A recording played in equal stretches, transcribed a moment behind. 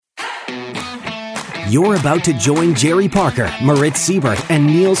You're about to join Jerry Parker, Moritz Siebert, and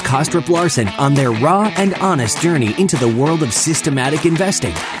Niels Kostrup Larsen on their raw and honest journey into the world of systematic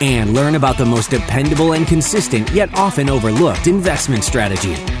investing and learn about the most dependable and consistent yet often overlooked investment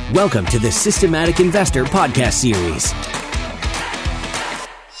strategy. Welcome to the Systematic Investor Podcast Series.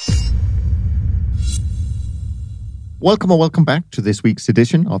 Welcome back to this week's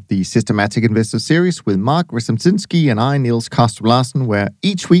edition of the Systematic Investor Series with Mark Ryszymczyński and I, Niels Kostrup Larsen, where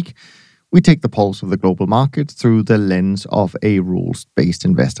each week we take the pulse of the global market through the lens of a rules-based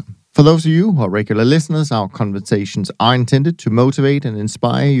investor. For those of you who are regular listeners, our conversations are intended to motivate and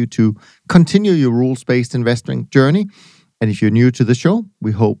inspire you to continue your rules-based investing journey. And if you're new to the show,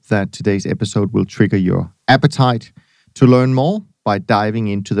 we hope that today's episode will trigger your appetite to learn more by diving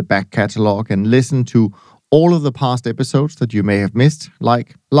into the back catalog and listen to all of the past episodes that you may have missed,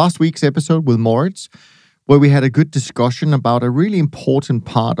 like last week's episode with Moritz, where we had a good discussion about a really important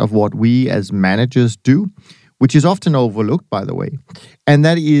part of what we as managers do, which is often overlooked, by the way, and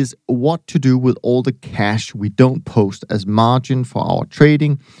that is what to do with all the cash we don't post as margin for our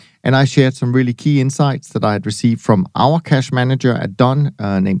trading. And I shared some really key insights that I had received from our cash manager at Dunn,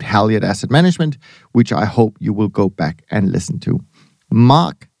 named Halliard Asset Management, which I hope you will go back and listen to.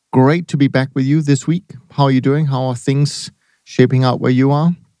 Mark, great to be back with you this week. How are you doing? How are things shaping out where you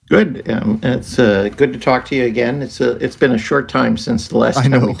are? Good. It's good to talk to you again. It's been a short time since the last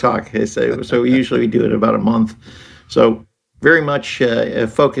time we talked. So we usually do it about a month. So very much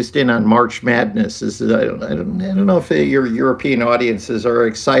focused in on March Madness. I don't know if your European audiences are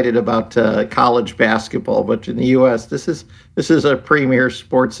excited about college basketball, but in the U.S., this is a premier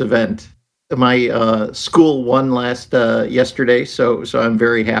sports event. My school won yesterday, so I'm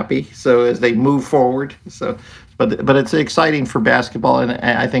very happy. So as they move forward, but it's exciting for basketball and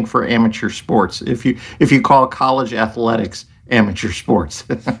I think for amateur sports. If you call college athletics amateur sports,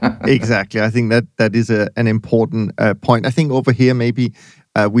 exactly. I think that is an important point. I think over here maybe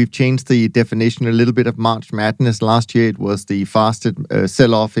we've changed the definition a little bit of March Madness. Last year it was the fastest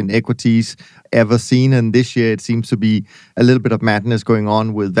sell-off in equities ever seen, and this year it seems to be a little bit of madness going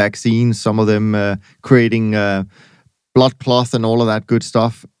on with vaccines, some of them creating blood cloth and all of that good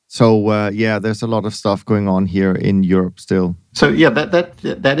stuff. So there's a lot of stuff going on here in Europe still. So yeah,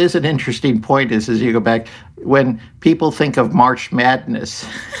 that is an interesting point. Is as you go back, when people think of March Madness,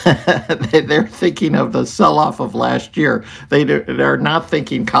 they're thinking of the sell-off of last year. They're not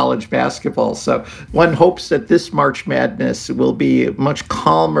thinking college basketball. So one hopes that this March Madness will be much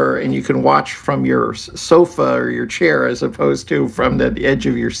calmer, and you can watch from your sofa or your chair as opposed to from the edge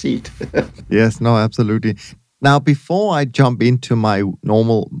of your seat. Yes, no, absolutely. Now, before I jump into my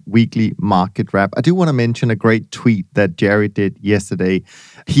normal weekly market wrap, I do want to mention a great tweet that Jerry did yesterday.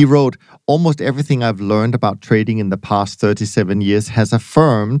 He wrote, "Almost everything I've learned about trading in the past 37 years has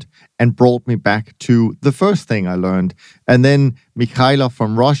affirmed and brought me back to the first thing I learned." And then Mikhailov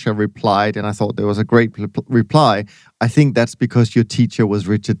from Russia replied, and I thought there was a great reply, "I think that's because your teacher was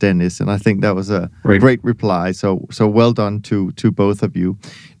Richard Dennis." And I think that was a great reply. So well done to both of you.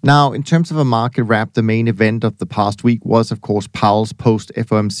 Now, in terms of a market wrap, the main event of the past week was, of course, Powell's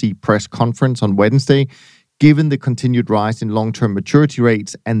post-FOMC press conference on Wednesday. Given the continued rise in long-term maturity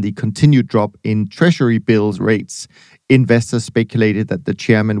rates and the continued drop in Treasury bills rates, investors speculated that the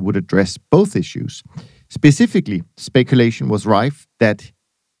chairman would address both issues. Specifically, speculation was rife that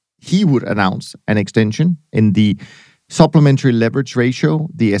he would announce an extension in the supplementary leverage ratio,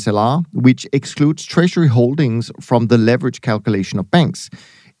 the SLR, which excludes Treasury holdings from the leverage calculation of banks.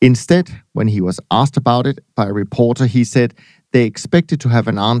 Instead, when he was asked about it by a reporter, he said they expected to have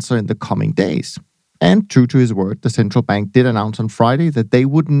an answer in the coming days. And true to his word, the central bank did announce on Friday that they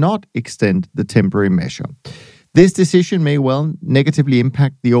would not extend the temporary measure. This decision may well negatively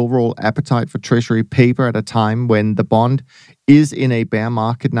impact the overall appetite for Treasury paper at a time when the bond is in a bear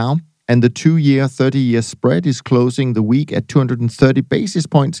market now, and the 2-year, 30-year spread is closing the week at 230 basis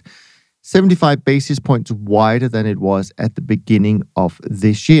points, 75 basis points wider than it was at the beginning of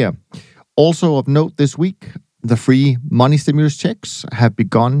this year. Also of note this week, the free money stimulus checks have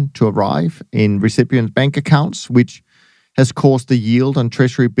begun to arrive in recipient bank accounts, which has caused the yield on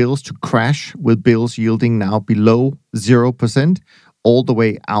Treasury bills to crash, with bills yielding now below 0% all the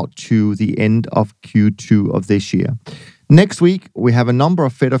way out to the end of Q2 of this year. Next week, we have a number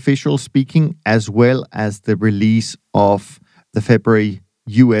of Fed officials speaking, as well as the release of the February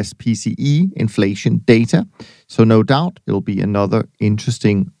US PCE inflation data. So no doubt it'll be another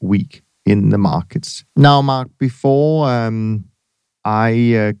interesting week in the markets. Now, Mark, before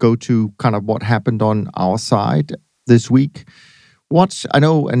I go to kind of what happened on our side this week, I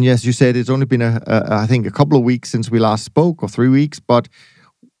know, and yes, you said it's only been I think a couple of weeks since we last spoke, or 3 weeks, but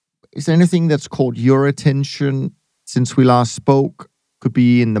is there anything that's caught your attention since we last spoke? Could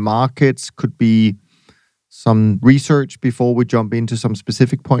be in the markets, could be some research before we jump into some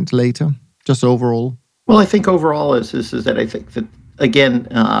specific points later, just overall? Well, I think overall is that I think that, again,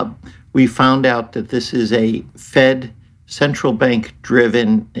 we found out that this is a Fed central bank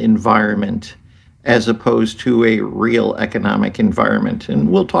driven environment as opposed to a real economic environment.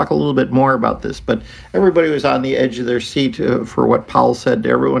 And we'll talk a little bit more about this, but everybody was on the edge of their seat for what Powell said.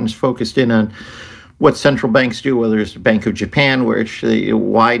 Everyone's focused in on what central banks do, whether it's the Bank of Japan, which they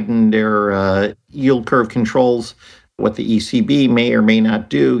widen their yield curve controls, what the ECB may or may not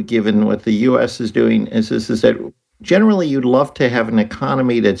do, given what the U.S. is doing, is that generally you'd love to have an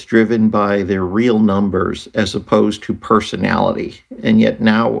economy that's driven by their real numbers as opposed to personality. And yet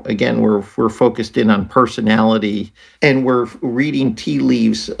now, again, we're focused in on personality, and we're reading tea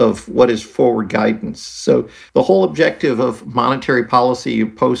leaves of what is forward guidance. So the whole objective of monetary policy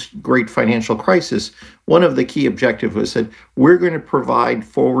post-Great Financial Crisis, one of the key objectives was that we're going to provide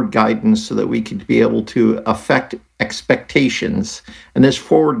forward guidance so that we can be able to affect expectations. And this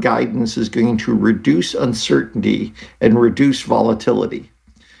forward guidance is going to reduce uncertainty and reduce volatility.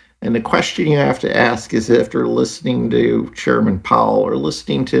 And the question you have to ask is, after listening to Chairman Powell or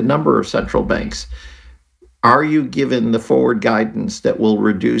listening to a number of central banks, are you given the forward guidance that will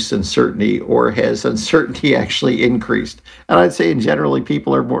reduce uncertainty, or has uncertainty actually increased? And I'd say, generally,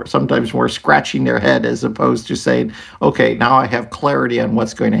 people are sometimes more scratching their head as opposed to saying, okay, now I have clarity on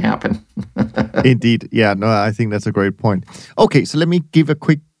what's going to happen. Indeed. Yeah, no, I think that's a great point. Okay, so let me give a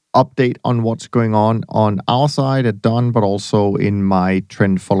quick update on what's going on our side at Dunn, but also in my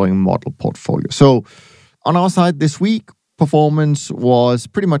trend following model portfolio. So on our side this week, performance was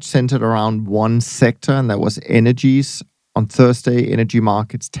pretty much centered around one sector, and that was energies. On Thursday, energy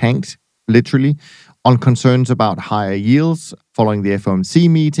markets tanked, literally, on concerns about higher yields following the FOMC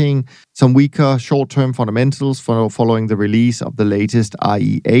meeting, some weaker short-term fundamentals following the release of the latest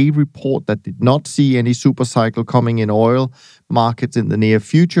IEA report that did not see any super cycle coming in oil markets in the near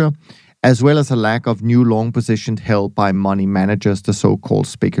future, as well as a lack of new long positions held by money managers, the so-called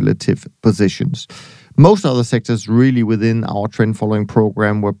speculative positions. Most other sectors really within our trend following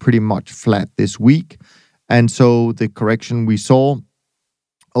program were pretty much flat this week. And so the correction we saw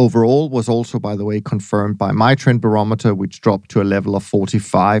overall was also, by the way, confirmed by my trend barometer, which dropped to a level of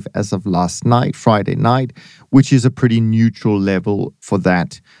 45 as of last night, Friday night, which is a pretty neutral level for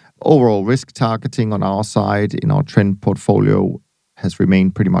that. Overall risk targeting on our side in our trend portfolio has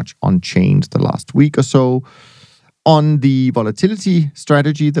remained pretty much unchanged the last week or so. On the volatility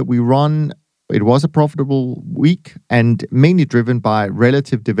strategy that we run, it was a profitable week and mainly driven by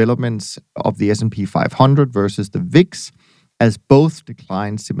relative developments of the S&P 500 versus the VIX, as both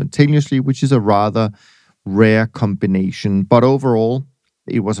declined simultaneously, which is a rather rare combination. But overall,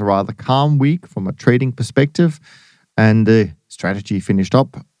 it was a rather calm week from a trading perspective, and the strategy finished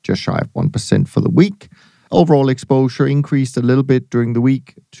up just shy of 1% for the week. Overall exposure increased a little bit during the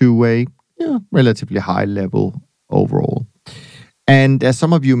week to a relatively high level overall. And as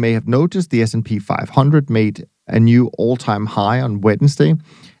some of you may have noticed, the S&P 500 made a new all-time high on Wednesday.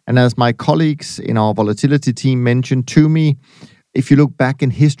 And as my colleagues in our volatility team mentioned to me, if you look back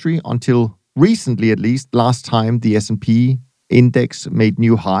in history until recently, at least, last time the S&P index made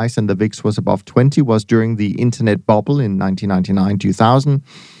new highs and the VIX was above 20 was during the internet bubble in 1999-2000.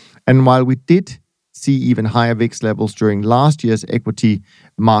 And while we did see even higher VIX levels during last year's equity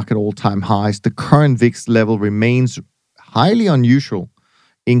market all-time highs, the current VIX level remains highly unusual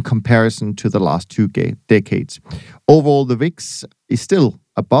in comparison to the last two decades. Overall, the VIX is still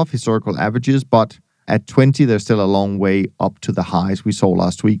above historical averages, but at 20, there's still a long way up to the highs we saw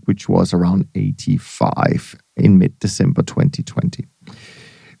last week, which was around 85 in mid-December 2020.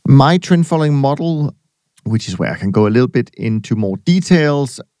 My trend following model, which is where I can go a little bit into more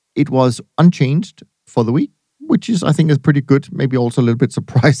details, it was unchanged for the week, which is, I think, is pretty good, maybe also a little bit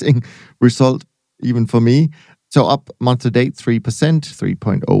surprising result, even for me. So up month to date, 3%,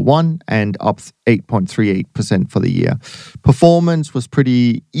 3.01, and up 8.38% for the year. Performance was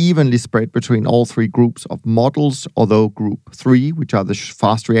pretty evenly spread between all three groups of models, although Group 3, which are the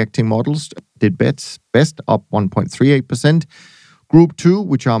fast-reacting models, did best, up 1.38%. Group 2,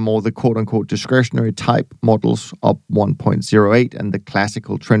 which are more the quote-unquote discretionary type models, up 1.08%, and the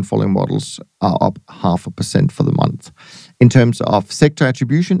classical trend-following models are up 0.5% for the month. In terms of sector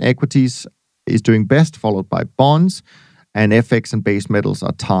attribution, equities is doing best, followed by bonds, and FX and base metals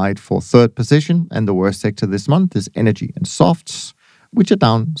are tied for third position, and the worst sector this month is energy and softs, which are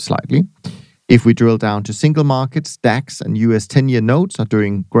down slightly. If we drill down to single markets, DAX and US 10-year notes are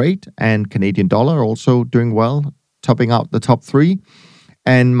doing great, and Canadian dollar also doing well, topping out the top three.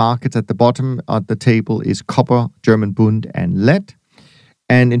 And markets at the bottom of the table is copper, German Bund, and lead.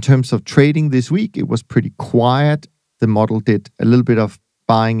 And in terms of trading this week, it was pretty quiet. The model did a little bit of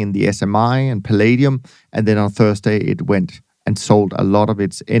buying in the SMI and palladium. And then on Thursday, it went and sold a lot of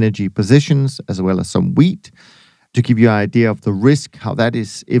its energy positions as well as some wheat. To give you an idea of the risk, how that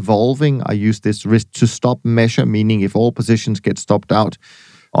is evolving, I use this risk to stop measure, meaning if all positions get stopped out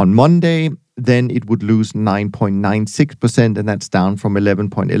on Monday, then it would lose 9.96%, and that's down from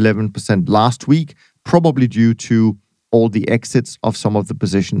 11.11% last week, probably due to all the exits of some of the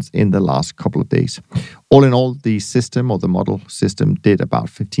positions in the last couple of days. All in all, the system or the model system did about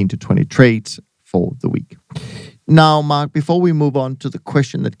 15 to 20 trades for the week. Now, Mark, before we move on to the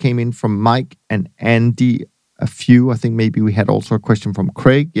question that came in from Mike and Andy, a few, I think maybe we had also a question from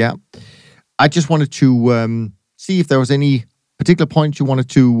Craig. Yeah. I just wanted to see if there was any particular points you wanted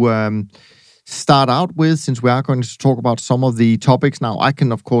to start out with, since we are going to talk about some of the topics. Now, I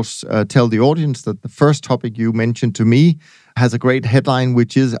can, of course, tell the audience that the first topic you mentioned to me has a great headline,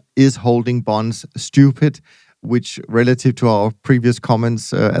 which is holding bonds stupid, which relative to our previous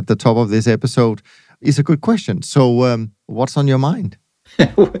comments at the top of this episode is a good question. So what's on your mind?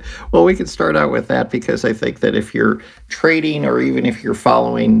 Well, we can start out with that because I think that if you're trading or even if you're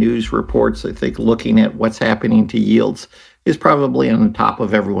following news reports, I think looking at what's happening to yields is probably on the top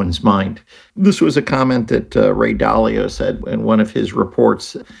of everyone's mind. This was a comment that Ray Dalio said in one of his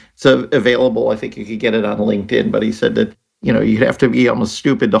reports. It's available. I think you could get it on LinkedIn, but he said that, you'd have to be almost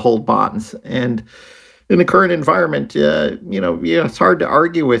stupid to hold bonds. And in the current environment, it's hard to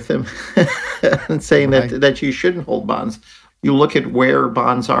argue with him and saying that you shouldn't hold bonds. You look at where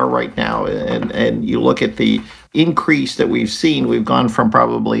bonds are right now, and you look at the increase that we've seen. We've gone from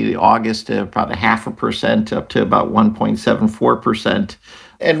probably August to about 0.5% up to about 1.74%.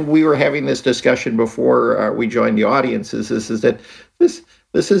 And we were having this discussion before we joined the audience. Is that this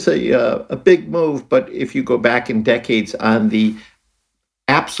is a big move, but if you go back in decades on the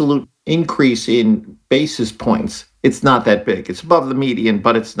absolute increase in basis points, it's not that big. It's above the median,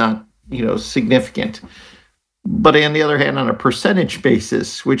 but it's not significant. But on the other hand, on a percentage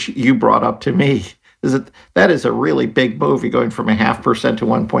basis, which you brought up to me, that is a really big move. You're going from 0.5% to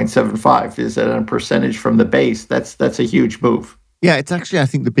 1.75. Is that a percentage from the base? That's a huge move. Yeah, it's actually, I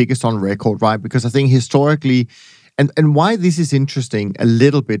think, the biggest on record, right? Because I think historically, and why this is interesting a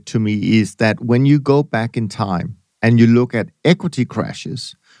little bit to me is that when you go back in time and you look at equity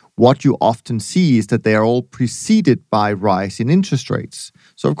crashes, what you often see is that they are all preceded by rise in interest rates.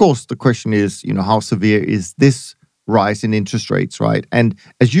 So, of course, the question is, how severe is this rise in interest rates, right? And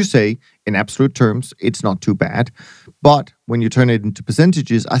as you say, in absolute terms, it's not too bad. But when you turn it into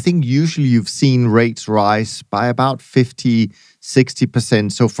percentages, I think usually you've seen rates rise by about 50,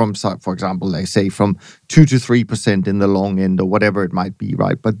 60%. So from, for example, let's say from 2 to 3% in the long end or whatever it might be,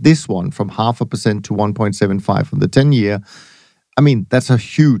 right? But this one from 0.5% to 1.75 on the 10-year, I mean, that's a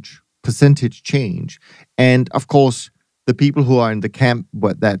huge percentage change. And of course, the people who are in the camp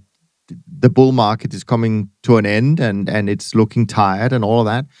that the bull market is coming to an end and it's looking tired and all of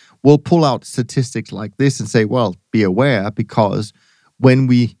that will pull out statistics like this and say, well, be aware, because when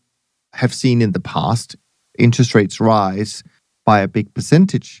we have seen in the past interest rates rise by a big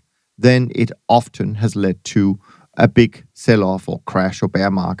percentage, then it often has led to a big sell-off or crash or bear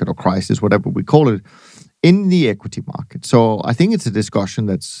market or crisis, whatever we call it, in the equity market. So I think it's a discussion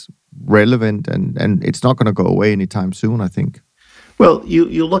that's relevant and it's not going to go away anytime soon, I think. Well,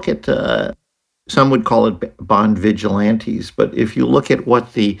 you look at, some would call it bond vigilantes, but if you look at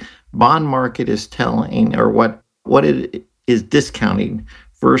what the bond market is telling or what it is discounting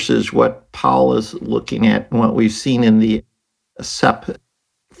versus what Powell is looking at and what we've seen in the SEP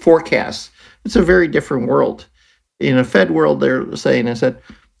forecasts, it's a very different world. In a Fed world, they're saying is that,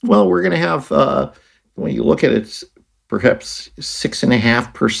 well, we're going to have, when you look at it, perhaps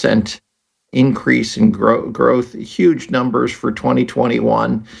 6.5% increase in growth, huge numbers for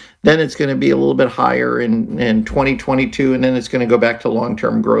 2021. Then it's going to be a little bit higher in 2022, and then it's going to go back to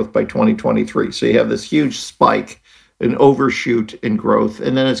long-term growth by 2023. So you have this huge spike, an overshoot in growth,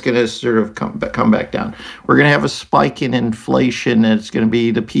 and then it's going to sort of come back down. We're going to have a spike in inflation, and it's going to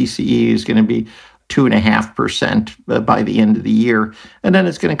be the PCE is going to be 2.5% by the end of the year, and then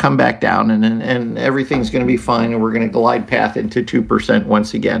it's going to come back down, and everything's going to be fine, and we're going to glide path into 2%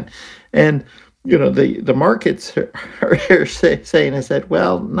 once again. And the markets are saying is that,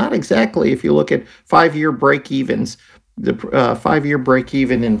 well, not exactly. If you look at 5-year break-evens, the 5-year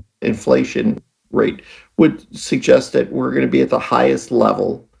break-even in inflation rate would suggest that we're going to be at the highest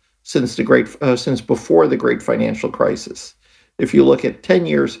level since before the great financial crisis. If you look at 10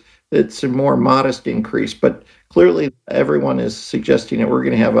 years, it's a more modest increase, but clearly everyone is suggesting that we're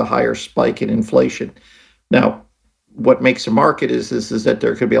going to have a higher spike in inflation. Now, what makes a market is that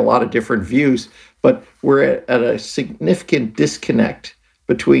there could be a lot of different views, but we're at a significant disconnect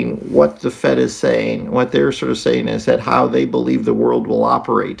between what the Fed is saying, what they're sort of saying is that how they believe the world will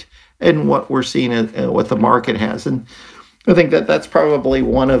operate, and what we're seeing, what the market has. And I think that that's probably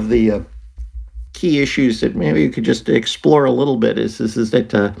one of the key issues that maybe you could just explore a little bit is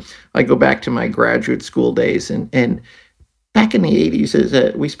that I go back to my graduate school days, and back in the 80s is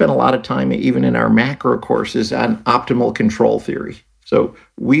that we spent a lot of time, even in our macro courses, on optimal control theory. So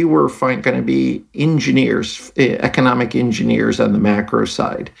we were going to be engineers, economic engineers on the macro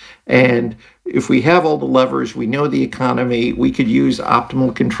side. And if we have all the levers, we know the economy, we could use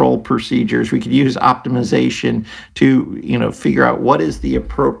optimal control procedures, we could use optimization to, figure out what is the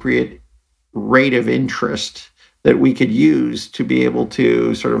appropriate rate of interest that we could use to be able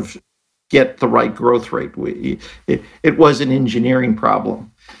to sort of get the right growth rate. It was an engineering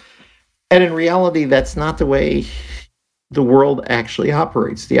problem. And in reality, that's not the way the world actually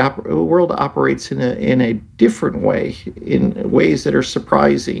operates. The world operates in a different way, in ways that are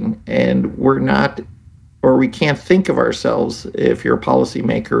surprising, and we can't think of ourselves, if you're a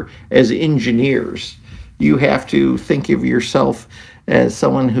policymaker, as engineers. You have to think of yourself as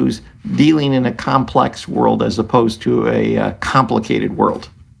someone who's dealing in a complex world as opposed to a complicated world.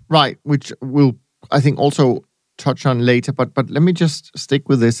 Right, which we'll, I think, also touch on later, but let me just stick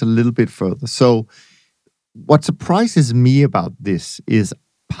with this a little bit further. So what surprises me about this is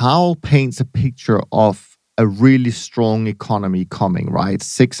Powell paints a picture of a really strong economy coming, right?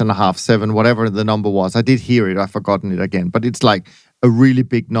 6.5, 7, whatever the number was. I did hear it, I've forgotten it again, but it's like a really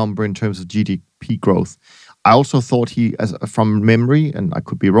big number in terms of GDP growth. I also thought from memory, and I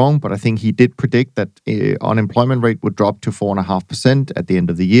could be wrong, but I think he did predict that unemployment rate would drop to 4.5% at the end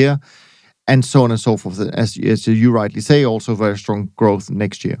of the year, and so on and so forth. As you rightly say, also very strong growth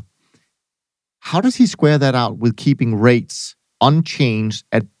next year. How does he square that out with keeping rates unchanged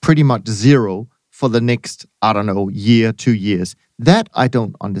at pretty much zero for the next, year, 2 years? That I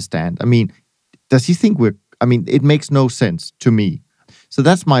don't understand. I mean, does he think it makes no sense to me. So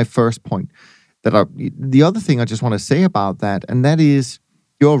that's my first point. The other thing I just want to say about that, and that is,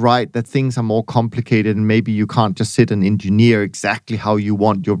 you're right that things are more complicated and maybe you can't just sit and engineer exactly how you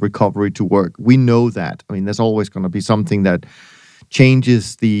want your recovery to work. We know that. I mean, there's always going to be something that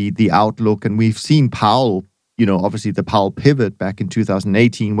changes the outlook. And we've seen Powell, obviously the Powell pivot back in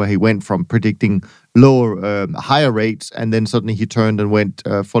 2018, where he went from predicting higher rates, and then suddenly he turned and went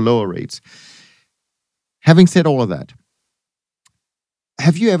for lower rates. Having said all of that,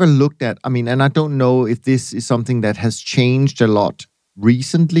 have you ever looked at, and I don't know if this is something that has changed a lot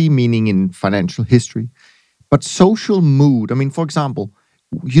recently, meaning in financial history, but social mood. For example,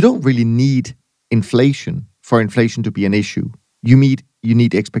 you don't really need inflation for inflation to be an issue. You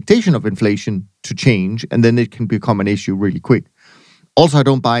need expectation of inflation to change, and then it can become an issue really quick. Also, I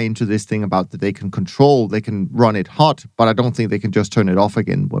don't buy into this thing about that they can run it hot, but I don't think they can just turn it off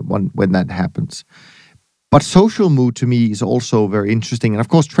again when that happens. But social mood to me is also very interesting. And of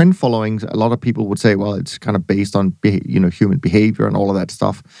course, trend following, a lot of people would say, well, it's kind of based on human behavior and all of that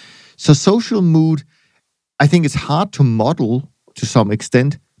stuff. So social mood, I think it's hard to model to some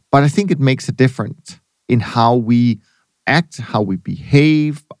extent, but I think it makes a difference in how we act, how we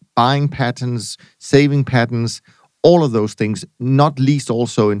behave, buying patterns, saving patterns, all of those things, not least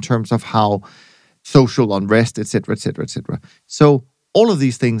also in terms of how social unrest, et cetera, et cetera, et cetera. So all of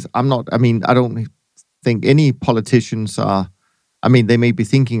these things, I don't think any politicians they may be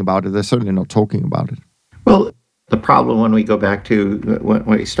thinking about it. They're certainly not talking about it. Well, the problem when we go back to when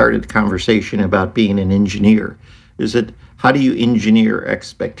we started the conversation about being an engineer is that how do you engineer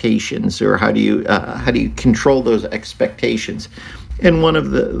expectations, or how do you control those expectations? And one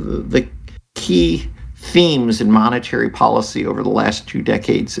of the key themes in monetary policy over the last 2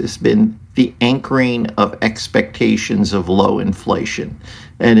 decades has been the anchoring of expectations of low inflation.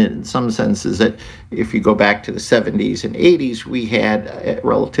 And in some senses that if you go back to the 70s and 80s, we had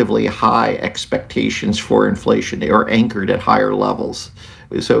relatively high expectations for inflation. They were anchored at higher levels.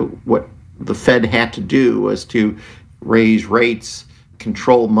 So what the Fed had to do was to raise rates,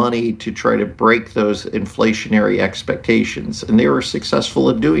 control money to try to break those inflationary expectations, and they were successful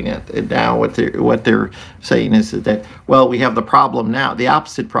at doing it. And now what they're saying is that, well, we have the problem now. The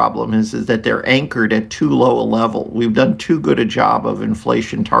opposite problem is that they're anchored at too low a level. We've done too good a job of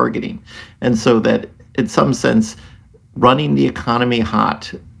inflation targeting, and so that in some sense, running the economy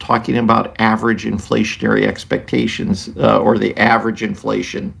hot, talking about average inflationary expectations or the average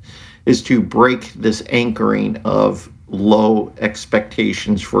inflation, is to break this anchoring of low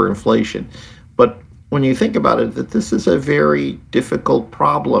expectations for inflation. But when you think about it, that this is a very difficult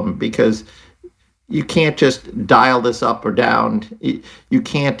problem because you can't just dial this up or down. You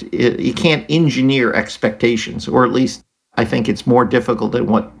can't engineer expectations, or at least I think it's more difficult than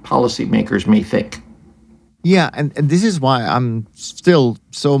what policymakers may think. Yeah, and this is why I'm still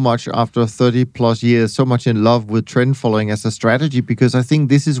so much, after 30 plus years, so much in love with trend following as a strategy, because I think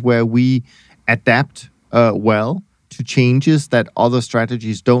this is where we adapt well to changes that other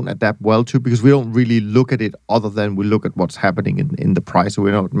strategies don't adapt well to, because we don't really look at it other than we look at what's happening in the price. So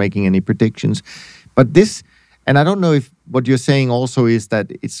we're not making any predictions. But this, and I don't know if what you're saying also is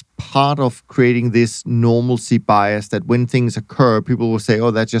that it's part of creating this normalcy bias, that when things occur, people will say,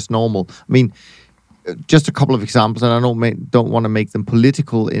 oh, that's just normal. I mean, just a couple of examples, and I don't want to make them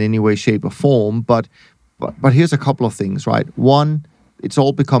political in any way, shape, or form, but here's a couple of things, right? One, it's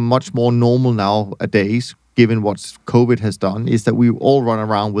all become much more normal nowadays, given what COVID has done, is that we all run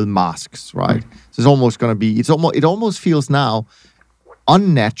around with masks, right? So it's almost going to be, it almost feels now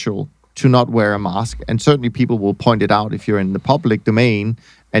unnatural to not wear a mask, and certainly people will point it out if you're in the public domain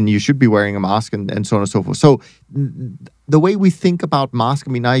and you should be wearing a mask, and so on and so forth. So the way we think about masks,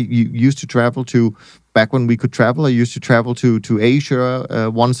 I mean, I used to travel to, back when we could travel, I used to travel to Asia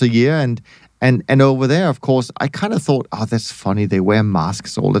once a year, and over there, of course, I kind of thought, oh, that's funny, they wear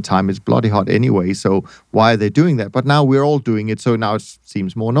masks all the time, it's bloody hot anyway, so why are they doing that? But now we're all doing it, so now it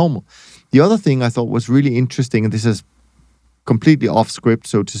seems more normal. The other thing I thought was really interesting, and this is completely off script,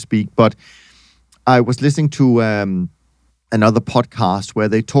 so to speak, but I was listening to another podcast where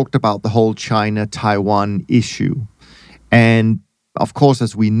they talked about the whole China-Taiwan issue. And of course,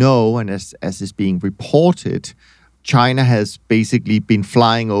 as we know, and as is being reported, China has basically been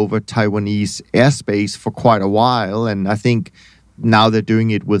flying over Taiwanese airspace for quite a while. And I think now they're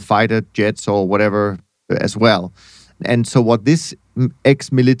doing it with fighter jets or whatever as well. And so what this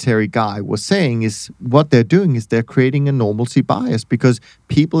ex-military guy was saying is what they're doing is they're creating a normalcy bias, because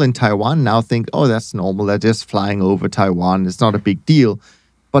people in Taiwan now think, oh, that's normal. They're just flying over Taiwan. It's not a big deal.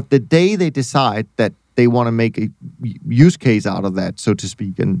 But the day they decide that they want to make a use case out of that, so to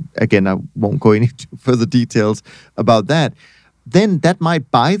speak, and again, I won't go into further details about that, then that might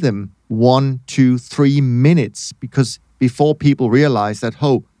buy them 1, 2, 3 minutes, because before people realize that,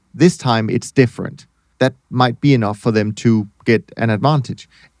 oh, this time it's different, that might be enough for them to get an advantage.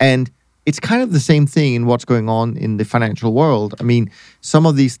 And it's kind of the same thing in what's going on in the financial world. I mean, some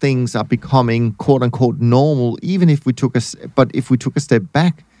of these things are becoming quote unquote normal, even if we took a step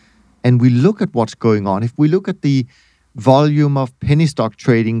back and we look at what's going on, if we look at the volume of penny stock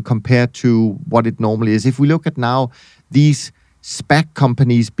trading compared to what it normally is, if we look at now these SPAC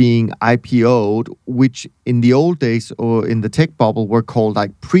companies being IPO'd, which in the old days or in the tech bubble were called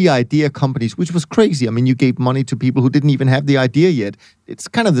like pre-idea companies, which was crazy. I mean, you gave money to people who didn't even have the idea yet. It's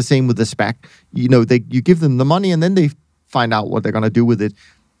kind of the same with the SPAC. You know, you give them the money and then they find out what they're going to do with it.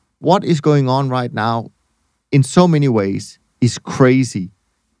 What is going on right now in so many ways is crazy,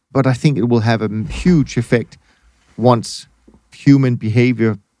 but I think it will have a huge effect once human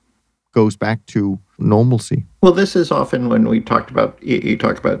behavior goes back to normalcy. Well, this is often when we talked about, you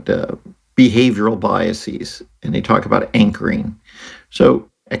talk about behavioral biases, and they talk about anchoring. So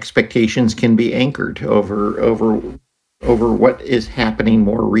expectations can be anchored over what is happening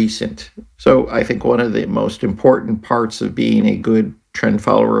more recent. So I think one of the most important parts of being a good trend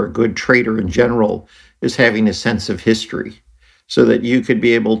follower, or a good trader in general, is having a sense of history, so that you could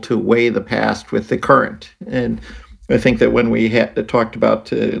be able to weigh the past with the current. And I think that when we talked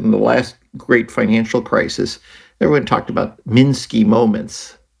about in the last great financial crisis, everyone talked about Minsky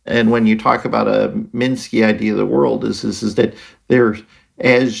moments. And when you talk about a Minsky idea of the world, is that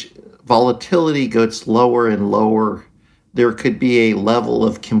as volatility gets lower and lower, there could be a level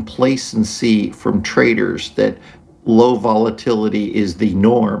of complacency from traders that low volatility is the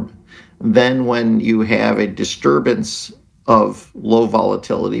norm. Then when you have a disturbance of low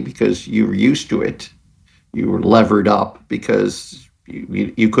volatility because you're used to it, you were levered up because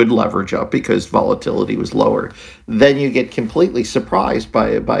you could leverage up because volatility was lower, then you get completely surprised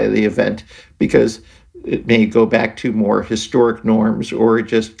by the event, because it may go back to more historic norms, or it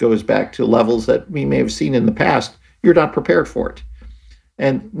just goes back to levels that we may have seen in the past. You're not prepared for it.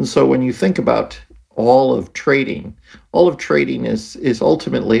 And so when you think about all of trading is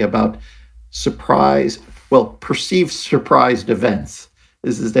ultimately about perceived surprised events.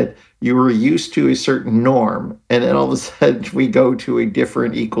 Is that you were used to a certain norm, and then all of a sudden we go to a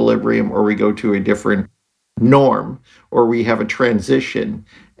different equilibrium, or we go to a different norm, or we have a transition,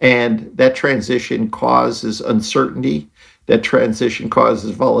 and that transition causes uncertainty, that transition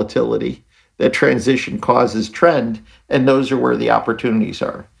causes volatility, that transition causes trend, and those are where the opportunities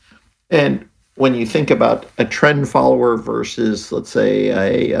are. And when you think about a trend follower versus, let's say,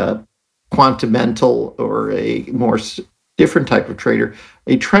 a quantamental or a more different type of trader,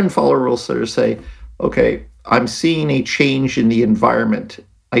 a trend follower will sort of say, okay, I'm seeing a change in the environment.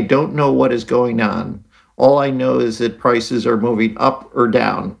 I don't know what is going on. All I know is that prices are moving up or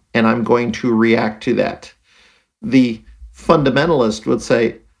down, and I'm going to react to that. The fundamentalist would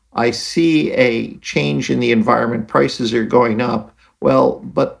say, I see a change in the environment, prices are going up. Well,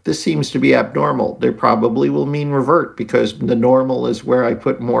 but this seems to be abnormal. They probably will mean revert because the normal is where I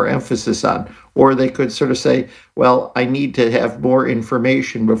put more emphasis on. Or they could sort of say, well, I need to have more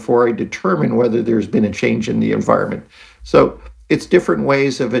information before I determine whether there's been a change in the environment. So it's different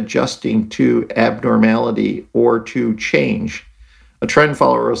ways of adjusting to abnormality or to change. A trend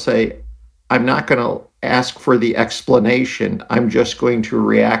follower will say, I'm not going to ask for the explanation. I'm just going to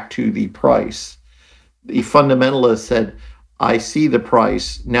react to the price. The fundamentalist said, I see the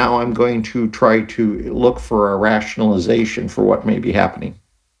price. Now I'm going to try to look for a rationalization for what may be happening.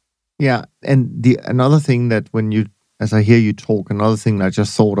 Yeah. And another thing that as I hear you talk, another thing I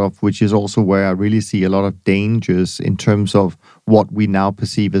just thought of, which is also where I really see a lot of dangers in terms of what we now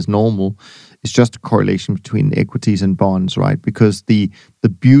perceive as normal, is just a correlation between equities and bonds, right? Because the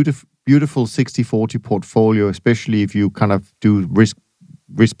beautiful 60-40 portfolio, especially if you kind of do risk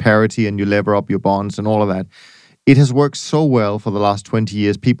parity and you lever up your bonds and all of that, it has worked so well for the last 20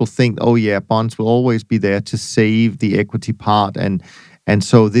 years. People think, oh yeah, bonds will always be there to save the equity part. And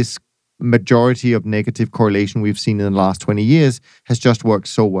so this majority of negative correlation we've seen in the last 20 years has just worked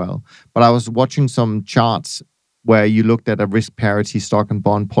so well. But I was watching some charts where you looked at a risk parity stock and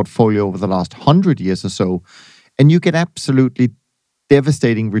bond portfolio over the last 100 years or so, and you get absolutely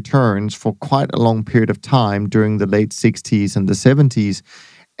devastating returns for quite a long period of time during the late 60s and the 70s.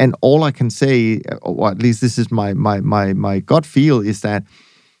 And all I can say, or at least this is my gut feel, is that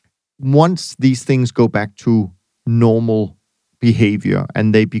once these things go back to normal behavior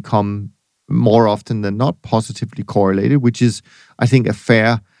and they become more often than not positively correlated, which is, I think, a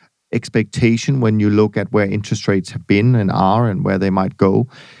fair expectation when you look at where interest rates have been and are and where they might go,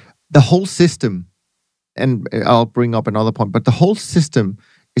 the whole system, and I'll bring up another point, but the whole system,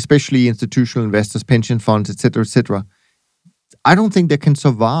 especially institutional investors, pension funds, et cetera, I don't think they can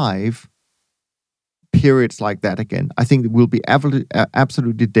survive periods like that again. I think it will be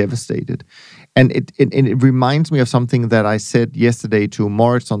absolutely devastated. And it reminds me of something that I said yesterday to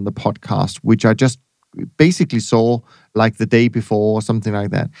Moritz on the podcast, which I just basically saw like the day before or something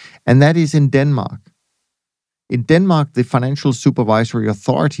like that. And that is in Denmark. In Denmark, the Financial Supervisory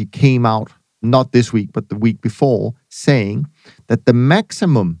Authority came out, not this week, but the week before, saying that the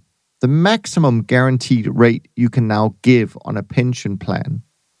maximum guaranteed rate you can now give on a pension plan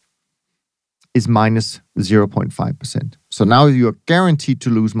is minus 0.5%. So now you are guaranteed to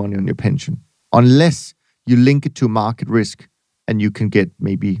lose money on your pension unless you link it to market risk, and you can get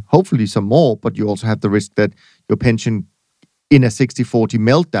maybe, hopefully some more, but you also have the risk that your pension in a 60-40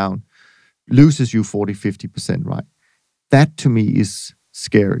 meltdown loses you 40-50%, right? That to me is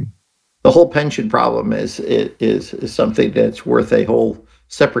scary. The whole pension problem is something that's worth a whole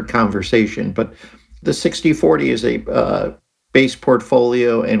separate conversation, but the 60-40 is a base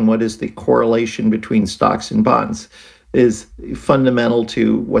portfolio, and what is the correlation between stocks and bonds is fundamental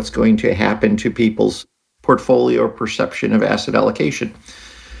to what's going to happen to people's portfolio or perception of asset allocation.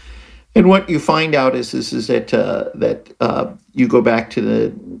 And what you find out is that you go back to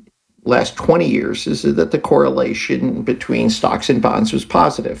the last 20 years, is that the correlation between stocks and bonds was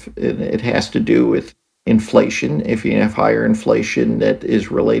positive. And it has to do with inflation. If you have higher inflation that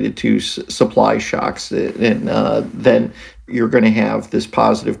is related to supply shocks, and then you're going to have this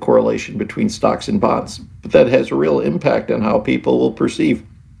positive correlation between stocks and bonds. But that has a real impact on how people will perceive.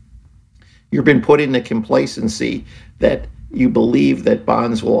 You've been put in the complacency that you believe that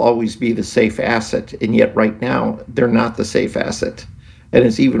bonds will always be the safe asset, and yet right now they're not the safe asset. And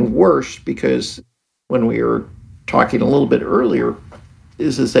it's even worse because when we were talking a little bit earlier,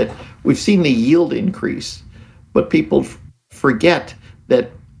 is that we've seen the yield increase, but people forget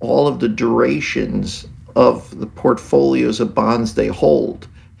that all of the durations of the portfolios of bonds they hold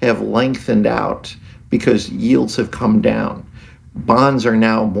have lengthened out because yields have come down. Bonds are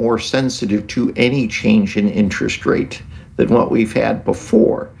now more sensitive to any change in interest rate than what we've had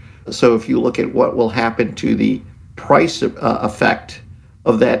before. So if you look at what will happen to the price effect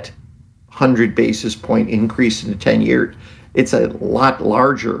of that 100 basis point increase in the 10-year, it's a lot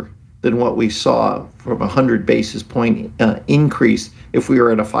larger than what we saw from a 100 basis point increase if we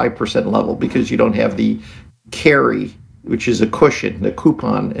were at a 5% level, because you don't have the carry which is a cushion, the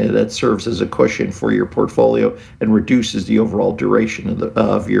coupon that serves as a cushion for your portfolio and reduces the overall duration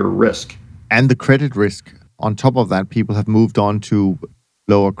of your risk. And the credit risk. On top of that, people have moved on to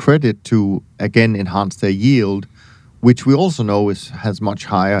lower credit to, again, enhance their yield, which we also know has much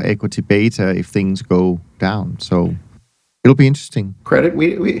higher equity beta if things go down. So it'll be interesting. Credit,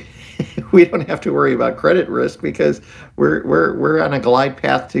 we don't have to worry about credit risk because we're on a glide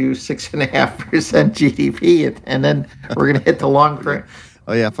path to 6.5% GDP, and then we're going to hit the long term.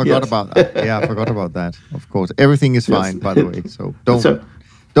 Oh yeah, I forgot about that. Yeah, I forgot about that. Of course, everything is fine, by the way. So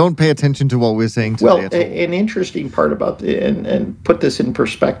don't pay attention to what we're saying today. Well, an interesting part about and put this in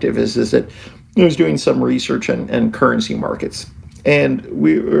perspective is that I was doing some research on currency markets. And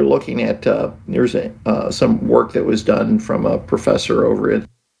we were looking at, there's some work that was done from a professor over at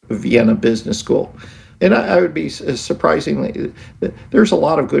Vienna Business School. And I would be surprisingly, there's a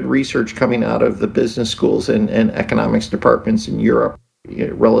lot of good research coming out of the business schools and economics departments in Europe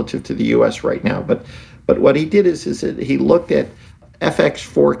relative to the U.S. right now. But what he did is that he looked at FX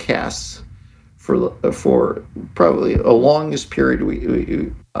forecasts for probably the longest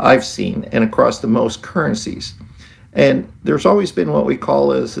period I've seen and across the most currencies. And there's always been what we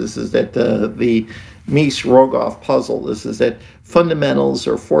call is that the Mies-Rogoff puzzle is that fundamentals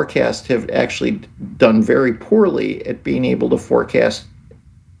or forecasts have actually done very poorly at being able to forecast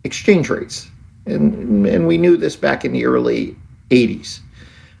exchange rates. And we knew this back in the early 80s.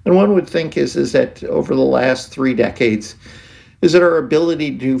 And one would think is that over the last 3 decades, is that our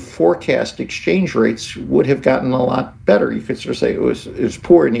ability to forecast exchange rates would have gotten a lot better. You could sort of say it was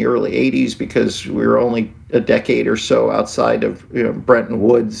poor in the early 80s because we were only a decade or so outside of Bretton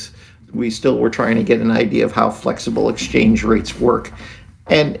Woods. We still were trying to get an idea of how flexible exchange rates work.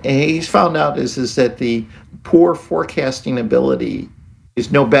 And he's found out is that the poor forecasting ability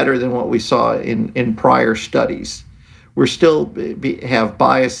is no better than what we saw in prior studies. We're still have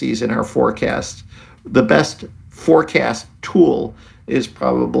biases in our forecast. The best forecast tool is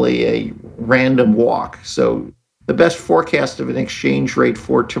probably a random walk. So the best forecast of an exchange rate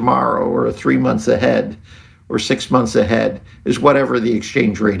for tomorrow or 3 months ahead or 6 months ahead is whatever the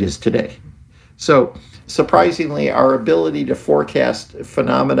exchange rate is today. So surprisingly, our ability to forecast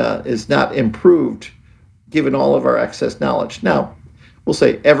phenomena is not improved given all of our excess knowledge. Now, we'll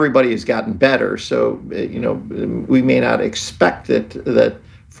say everybody has gotten better. So, we may not expect that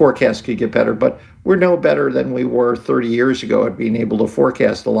forecasts could get better, but we're no better than we were 30 years ago at being able to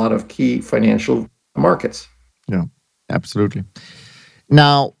forecast a lot of key financial markets. Yeah, absolutely.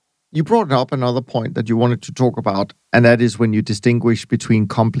 Now, you brought up another point that you wanted to talk about, and that is when you distinguish between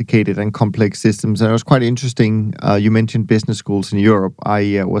complicated and complex systems. And it was quite interesting. You mentioned business schools in Europe.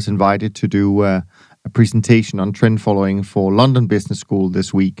 I was invited to do a presentation on trend following for London Business School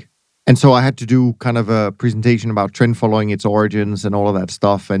this week. And so I had to do kind of a presentation about trend following, its origins and all of that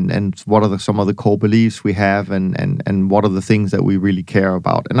stuff, and what are some of the core beliefs we have and what are the things that we really care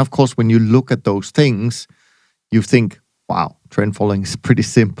about. And of course, when you look at those things, you think, wow, trend following is pretty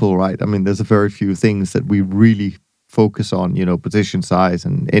simple, right? I mean, there's a very few things that we really focus on, position size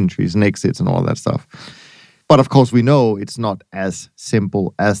and entries and exits and all that stuff. But of course, we know it's not as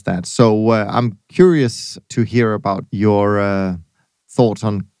simple as that. So I'm curious to hear about your thoughts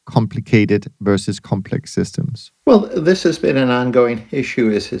on complicated versus complex systems. Well, this has been an ongoing issue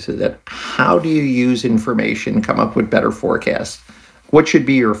is that how do you use information, come up with better forecasts? What should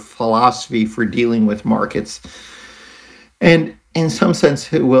be your philosophy for dealing with markets? And in some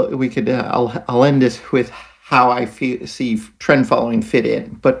sense, I'll end this with how I see trend following fit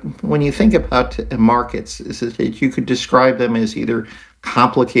in. But when you think about markets, is that you could describe them as either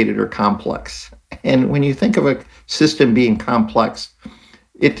complicated or complex. And when you think of a system being complex,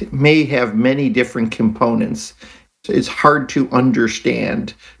 it may have many different components. It's hard to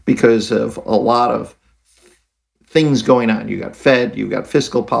understand because of a lot of things going on. You've got Fed, you've got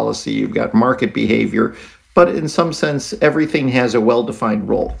fiscal policy, you've got market behavior, but in some sense, everything has a well-defined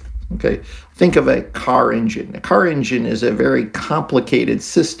role. Okay, think of a car engine. A car engine is a very complicated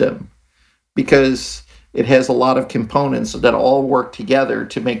system because it has a lot of components that all work together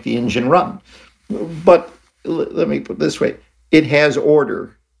to make the engine run. But let me put it this way. It has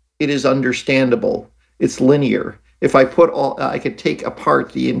order. It is understandable. It's linear. If I could take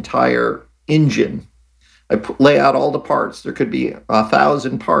apart the entire engine. Lay out all the parts. There could be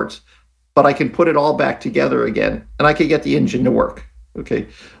 1,000 parts, but I can put it all back together again, and I could get the engine to work. Okay,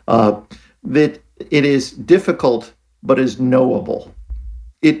 that it is difficult, but is knowable.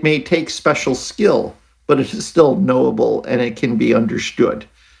 It may take special skill, but it is still knowable, and it can be understood.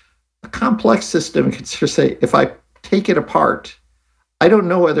 A complex system could say, if I take it apart, I don't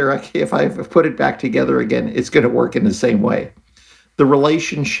know whether if I put it back together again, it's going to work in the same way. The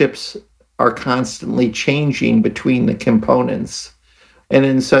relationships are constantly changing between the components. And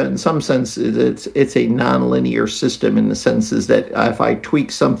in some sense, it's a nonlinear system in the sense is that if I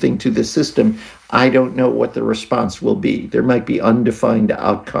tweak something to the system, I don't know what the response will be. There might be undefined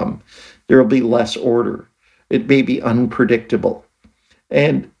outcome. There will be less order. It may be unpredictable.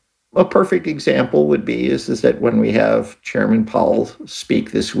 And a perfect example would be is that when we have Chairman Powell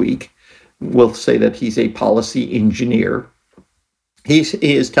speak this week, we'll say that he's a policy engineer. He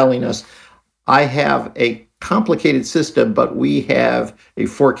is telling us, I have a complicated system, but we have a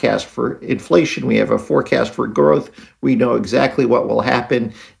forecast for inflation. We have a forecast for growth. We know exactly what will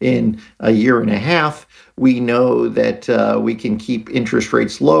happen in a year and a half. We know that we can keep interest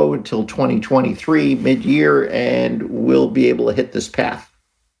rates low until 2023 mid-year, and we'll be able to hit this path.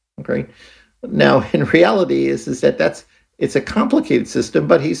 Okay. Now, in reality, is that it's a complicated system,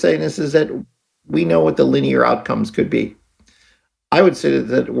 but he's saying is that we know what the linear outcomes could be. I would say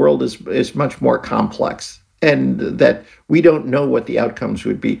that the world is much more complex, and that we don't know what the outcomes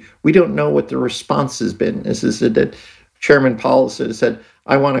would be. We don't know what the response has been. This is that Chairman Powell said,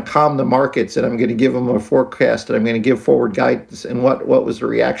 I want to calm the markets, and I'm going to give them a forecast, and I'm going to give forward guidance. And what was the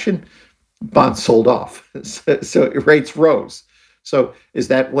reaction? Bonds sold off. So rates rose. So is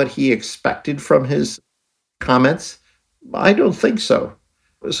that what he expected from his comments? I don't think so.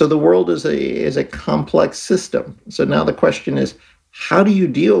 So the world is a complex system. So now the question is, how do you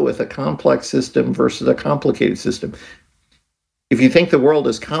deal with a complex system versus a complicated system? If you think the world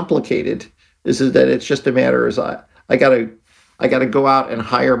is complicated, this is that it's just a matter of I gotta go out and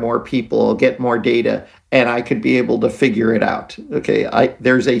hire more people, get more data, and I could be able to figure it out. Okay,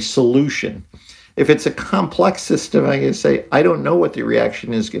 there's a solution. If it's a complex system, I can say, I don't know what the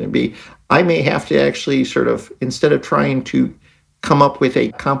reaction is going to be. I may have to actually sort of, instead of trying to come up with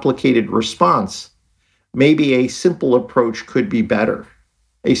a complicated response, maybe a simple approach could be better.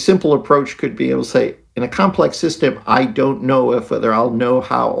 A simple approach could be able to say, in a complex system, I don't know whether I'll know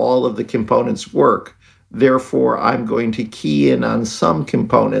how all of the components work. Therefore, I'm going to key in on some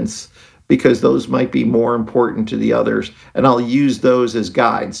components because those might be more important to the others, and I'll use those as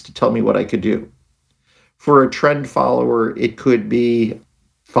guides to tell me what I could do. For a trend follower, it could be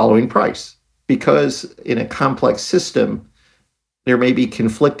following price, because in a complex system, there may be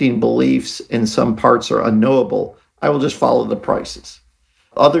conflicting beliefs and some parts are unknowable. I will just follow the prices.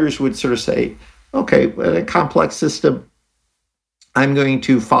 Others would sort of say, okay, in a complex system, I'm going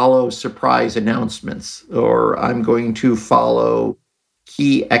to follow surprise announcements, or I'm going to follow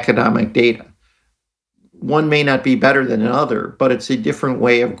key economic data. One may not be better than another, but it's a different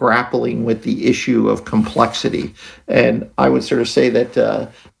way of grappling with the issue of complexity. And I would sort of say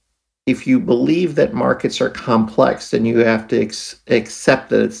that if you believe that markets are complex, then you have to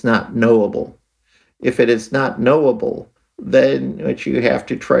accept that it's not knowable. If it is not knowable, then what you have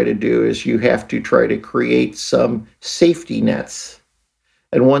to try to do is you have to try to create some safety nets.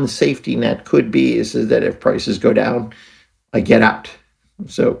 And one safety net could be is that if prices go down, I get out.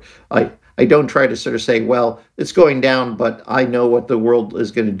 So I don't try to sort of say, well, it's going down, but I know what the world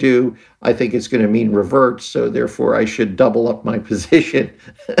is going to do. I think it's going to mean revert, so therefore I should double up my position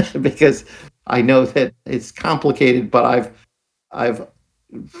because I know that it's complicated, but I've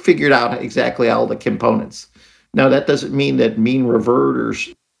figured out exactly all the components. Now, that doesn't mean that mean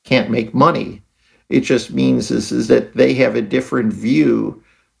reverters can't make money. It just means is that they have a different view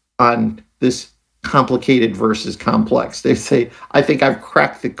on this complicated versus complex. They say, I think I've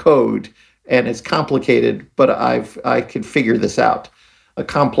cracked the code and it's complicated, but I can figure this out. A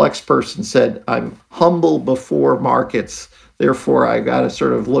complex person said, I'm humble before markets, therefore I got to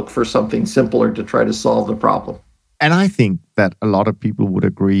sort of look for something simpler to try to solve the problem. And I think that a lot of people would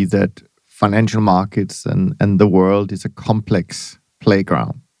agree that financial markets and the world is a complex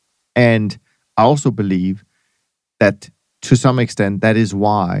playground. And I also believe that to some extent, that is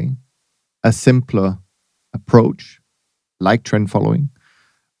why a simpler approach like trend following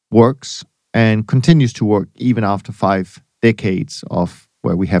works and continues to work even after 5 decades of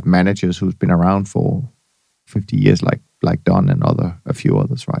where we have managers who've been around for 50 years like Don and a few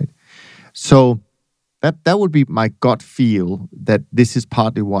others, right? So that would be my gut feel that this is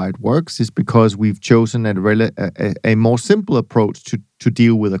partly why it works, is because we've chosen a more simple approach to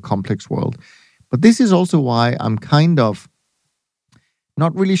deal with a complex world. But this is also why I'm kind of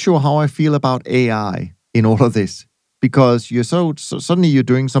not really sure how I feel about AI in all of this, because you're so suddenly you're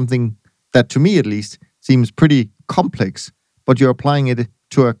doing something that, to me at least, seems pretty complex, but you're applying it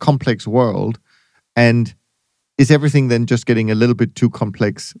to a complex world, and is everything then just getting a little bit too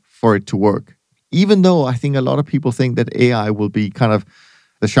complex for it to work? even though I think a lot of people think that AI will be kind of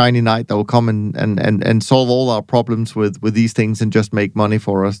the shiny knight that will come and solve all our problems with these things and just make money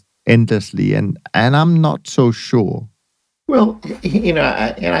for us endlessly. And I'm not so sure. Well, and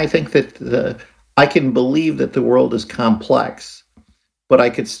I think that I can believe that the world is complex, but I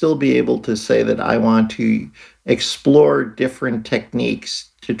could still be able to say that I want to explore different techniques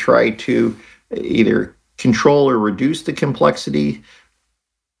to try to either control or reduce the complexity.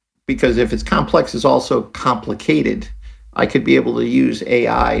 Because if it's complex, it's also complicated. I could be able to use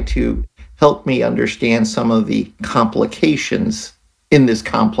AI to help me understand some of the complications in this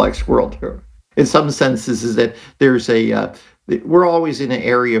complex world. In some senses, is that there's we're always in an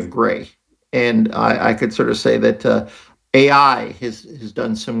area of gray. And I could sort of say that AI has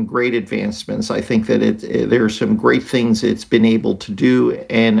done some great advancements. I think that there are some great things it's been able to do.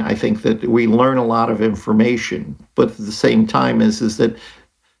 And I think that we learn a lot of information. But at the same time is that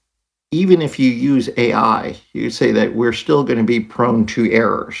even if you use AI, you say that we're still going to be prone to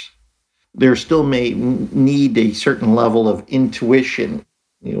errors. There still may need a certain level of intuition.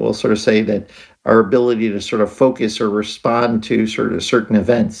 We'll sort of say that our ability to sort of focus or respond to sort of certain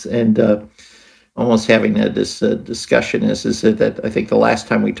events. And almost having this discussion is that I think the last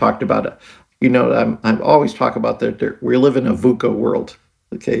time we talked about it, I'm always talk about that we live in a VUCA world.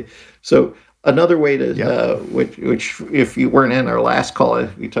 Okay, so another way to, which if you weren't in our last call,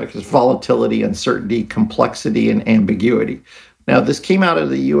 we talked is volatility, uncertainty, complexity, and ambiguity. Now, this came out of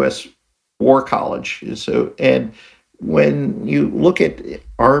the U.S. War College. So, and when you look at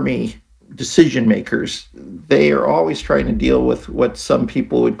Army decision makers, they are always trying to deal with what some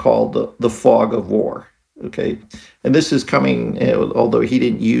people would call the fog of war. Okay, and this is coming, although he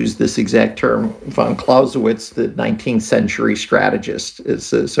didn't use this exact term, von Clausewitz, the 19th century strategist.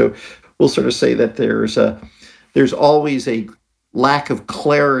 So we'll sort of say that there's always a lack of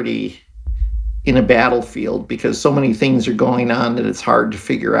clarity in a battlefield because so many things are going on that it's hard to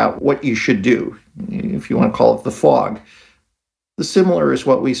figure out what you should do, if you want to call it the fog. The similar is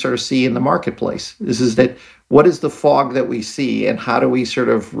what we sort of see in the marketplace. This is that what is the fog that we see and how do we sort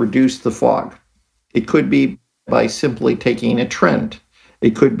of reduce the fog? It could be by simply taking a trend.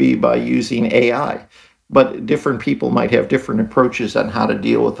 It could be by using AI. But different people might have different approaches on how to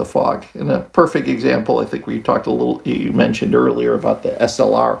deal with the fog. And a perfect example, I think you mentioned earlier about the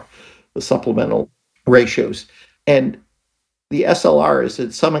SLR, the supplemental ratios. And the SLR is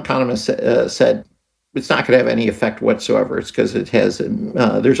that some economists said it's not going to have any effect whatsoever. It's because it has,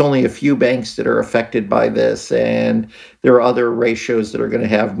 there's only a few banks that are affected by this, and there are other ratios that are going to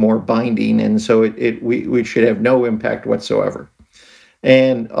have more binding, and so we should have no impact whatsoever.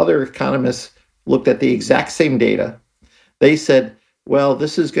 And other economists looked at the exact same data. They said, well,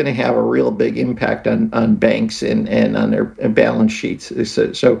 this is going to have a real big impact on banks and on their balance sheets.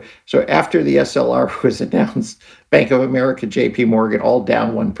 So after the SLR was announced, Bank of America, JP Morgan, all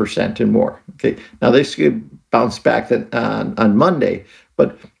down 1% and more. Okay, now this could bounce back on Monday,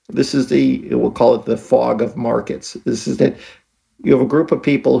 but this is we'll call it the fog of markets. This is that you have a group of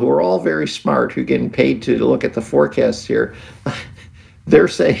people who are all very smart, who are getting paid to look at the forecasts here. They're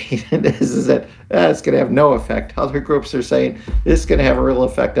saying this is that it's going to have no effect. Other groups are saying this is going to have a real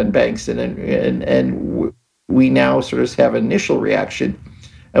effect on banks, and we now sort of have an initial reaction,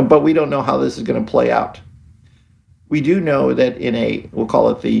 but we don't know how this is going to play out. We do know that we'll call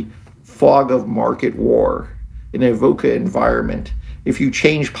it the fog of market war, in a VUCA environment, if you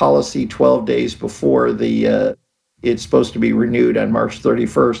change policy 12 days before it's supposed to be renewed on March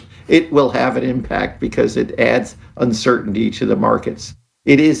 31st, it will have an impact because it adds uncertainty to the markets.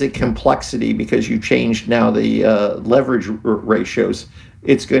 It is a complexity because you changed now the leverage ratios.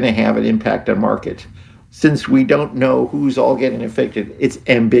 It's going to have an impact on market. Since we don't know who's all getting affected, it's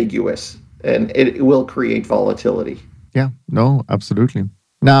ambiguous and it will create volatility. Yeah, no, absolutely.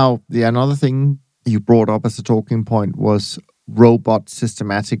 Now, another thing you brought up as a talking point was robot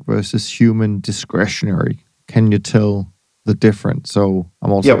systematic versus human discretionary. Can you tell the difference? So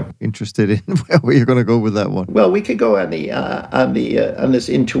I'm also interested in where you're going to go with that one. Well, we could go on this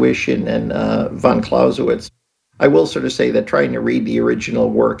intuition and von Clausewitz. I will sort of say that trying to read the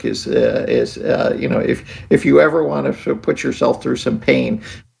original work is if you ever want to put yourself through some pain,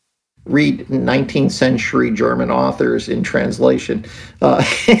 read 19th century German authors in translation. That'll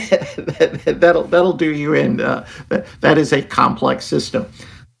do you in. That is a complex system.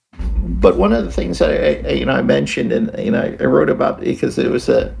 But one of the things that I mentioned and I wrote about because it was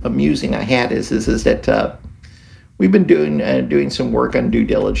amusing I had is that we've been doing some work on due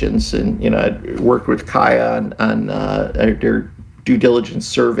diligence, and I worked with Kaya on their due diligence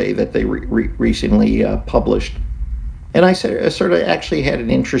survey that they recently published. And I sort of actually had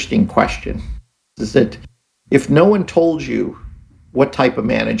an interesting question. is that if no one told you what type of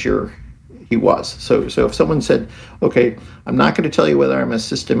manager he was, so if someone said, okay, I'm not going to tell you whether I'm a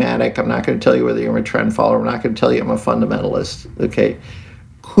systematic, I'm not going to tell you whether I'm a trend follower, I'm not going to tell you I'm a fundamentalist, okay,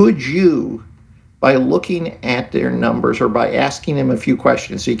 could you, by looking at their numbers or by asking them a few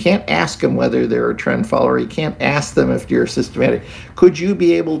questions, so you can't ask them whether they're a trend follower, you can't ask them if you're systematic, could you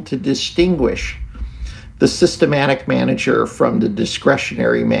be able to distinguish the systematic manager from the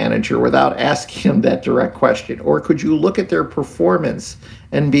discretionary manager without asking them that direct question? Or could you look at their performance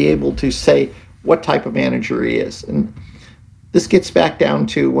and be able to say what type of manager he is? And this gets back down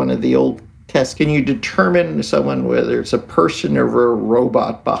to one of the old tests. Can you determine someone, whether it's a person or a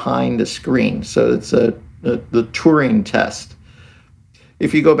robot behind the screen? So it's the Turing test.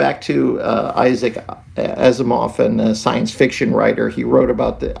 If you go back to Isaac Asimov, and a science fiction writer, he wrote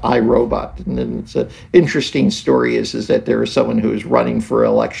about the iRobot. And then it's an interesting story is that there was someone who was running for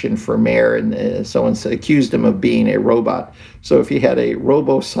election for mayor, and someone accused him of being a robot. So if he had a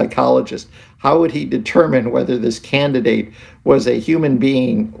robo-psychologist, how would he determine whether this candidate was a human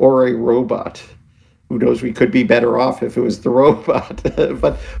being or a robot? Who knows, we could be better off if it was the robot.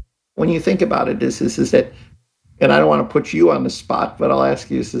 But when you think about it, is that, and I don't want to put you on the spot, but I'll ask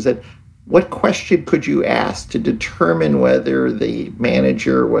you, is that what question could you ask to determine whether the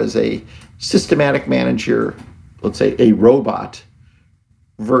manager was a systematic manager, let's say a robot,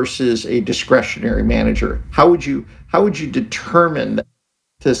 versus a discretionary manager? How would you determine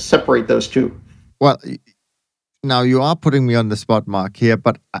to separate those two? Well, now you are putting me on the spot, Mark, here,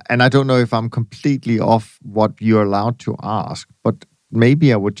 and I don't know if I'm completely off what you're allowed to ask, but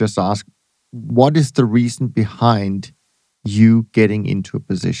maybe I would just ask, what is the reason behind you getting into a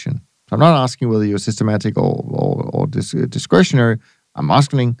position? I'm not asking whether you're systematic or discretionary. I'm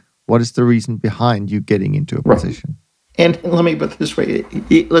asking, what is the reason behind you getting into a position? And let me put it this way.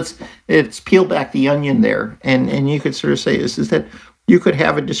 Let's peel back the onion there. And you could sort of say is that you could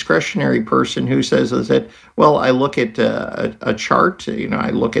have a discretionary person who says that, well, I look at a chart, I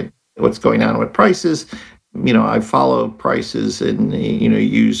look at what's going on with prices. I follow prices and,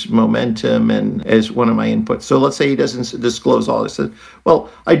 use momentum and as one of my inputs. So let's say he doesn't disclose all this.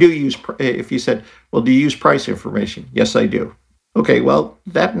 Well, I do use, if you said, well, do you use price information? Yes, I do. Okay, well,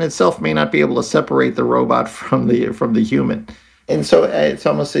 that in itself may not be able to separate the robot from the human. And so it's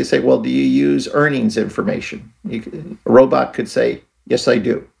almost they say, well, do you use earnings information? A robot could say, yes, I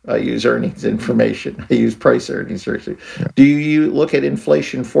do. I use earnings information. I use price earnings. Yeah. Do you look at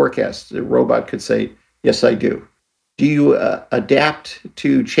inflation forecasts? The robot could say, yes, I do. Do you adapt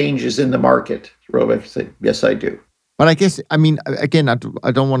to changes in the market? The robot could say, yes, I do. But I guess, again, I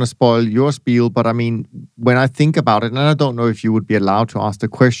don't want to spoil your spiel, but when I think about it, and I don't know if you would be allowed to ask the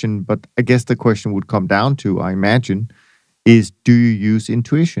question, but I guess the question would come down to, I imagine, is do you use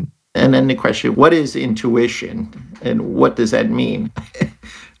intuition? And then the question, what is intuition and what does that mean?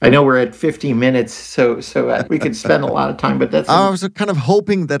 I know we're at 50 minutes, so we could spend a lot of time, but that's... I was kind of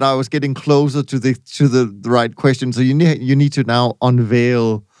hoping that I was getting closer to the right question. So you need to now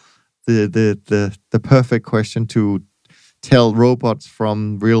unveil the perfect question to tell robots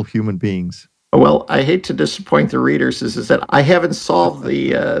from real human beings. Well, I hate to disappoint the readers, is that I haven't solved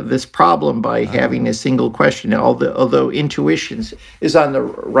this problem by having a single question. Although intuition is on the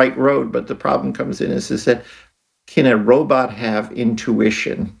right road, but the problem comes in is that can a robot have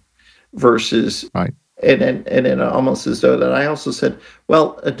intuition versus right? And then almost as though that I also said,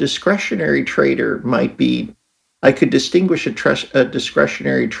 well, a discretionary trader might be. I could distinguish a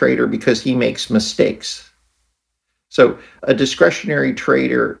discretionary trader because he makes mistakes. So a discretionary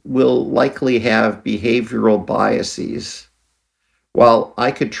trader will likely have behavioral biases, while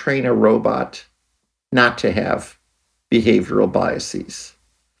I could train a robot not to have behavioral biases.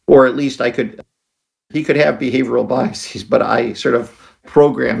 Or at least he could have behavioral biases, but I sort of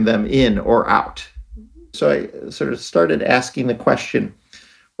program them in or out. So I sort of started asking the question,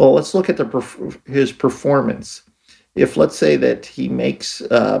 well, let's look at his performance. If let's say that he makes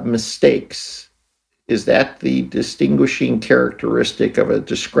mistakes, is that the distinguishing characteristic of a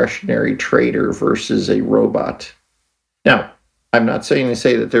discretionary trader versus a robot? Now, I'm not saying to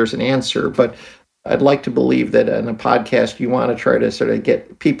say that there's an answer, but I'd like to believe that in a podcast, you want to try to sort of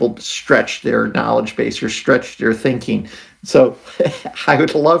get people to stretch their knowledge base or stretch their thinking. So I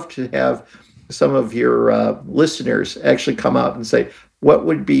would love to have some of your listeners actually come out and say, what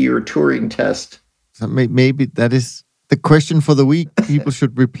would be your Turing test? So maybe that is the question for the week. People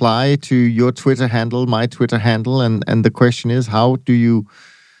should reply to your Twitter handle, my Twitter handle. And the question is, how do you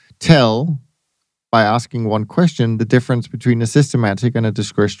tell, by asking one question, the difference between a systematic and a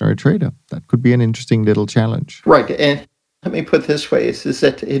discretionary trader? That could be an interesting little challenge. Right. And Let me put it this way, is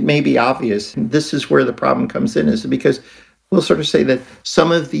that it may be obvious. And this is where the problem comes in, is because we'll sort of say that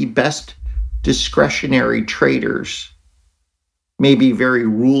some of the best discretionary traders may be very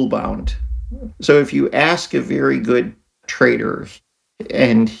rule-bound. So if you ask a very good trader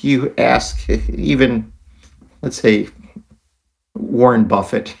and you ask even, let's say, Warren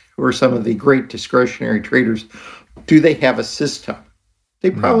Buffett or some of the great discretionary traders, do they have a system? They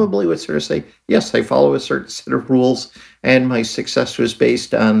probably would sort of say, yes, I follow a certain set of rules, and my success was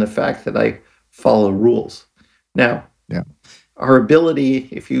based on the fact that I follow rules. Now, our ability,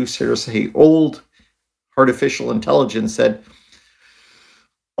 if you sort of say old artificial intelligence said,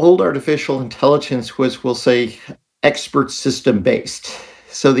 old artificial intelligence was, we'll say, expert system based.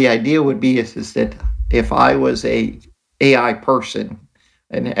 So the idea would be is that if I was a AI person,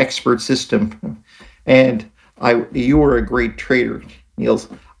 an expert system, and you were a great trader, Niels,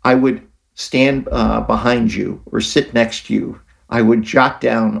 I would stand behind you or sit next to you. I would jot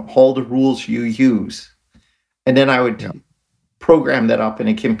down all the rules you use, and then I would program that up in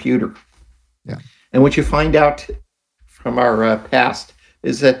a computer. Yeah. And what you find out from our past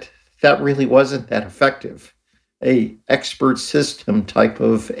is that really wasn't that effective. A expert system type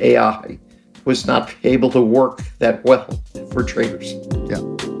of AI was not able to work that well for traders. Yeah,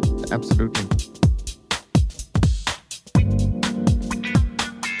 absolutely.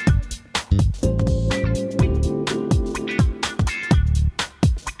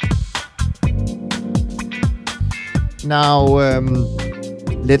 Now,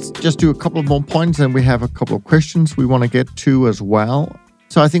 let's just do a couple of more points, and we have a couple of questions we want to get to as well.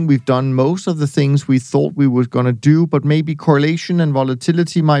 So I think we've done most of the things we thought we were going to do, but maybe correlation and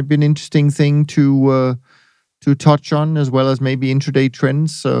volatility might be an interesting thing to touch on, as well as maybe intraday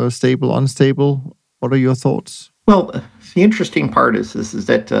trends, stable, unstable. What are your thoughts? Well, the interesting part is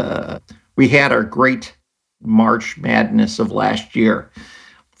that we had our great March madness of last year.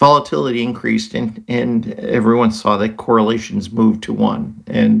 Volatility increased, and everyone saw that correlations moved to 1.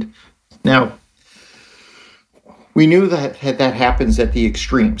 And now we knew that happens at the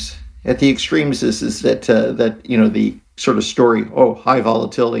extremes. At the extremes is that the sort of story, high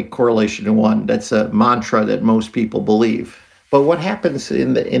volatility, correlation to 1. That's a mantra that most people believe. But what happens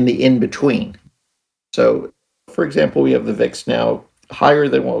in the in between? So, for example, we have the VIX now higher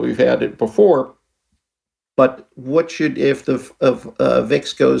than what we've had it before. But what should, if the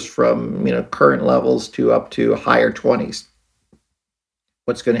VIX goes from current levels to up to higher 20s?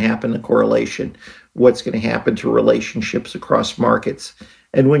 What's going to happen to correlation? What's going to happen to relationships across markets?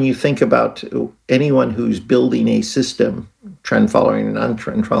 And when you think about anyone who's building a system, trend following and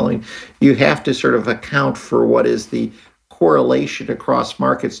non-trend following, you have to sort of account for what is the correlation across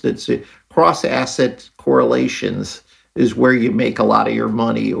markets. That's cross-asset correlations is where you make a lot of your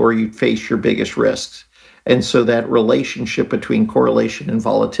money or you face your biggest risks. And so that relationship between correlation and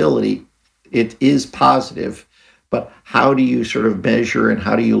volatility, it is positive. But how do you sort of measure and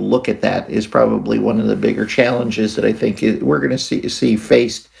how do you look at that is probably one of the bigger challenges that I think we're going to see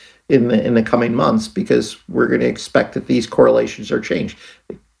faced in the coming months, because we're going to expect that these correlations are changed.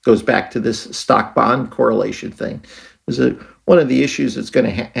 It goes back to this stock bond correlation thing. One of the issues it's going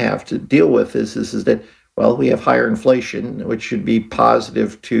to have to deal with is that, well, we have higher inflation, which should be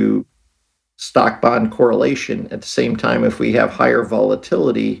positive to stock bond correlation. At the same time, if we have higher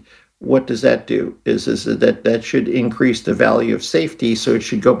volatility, what does that do? Is that should increase the value of safety, so it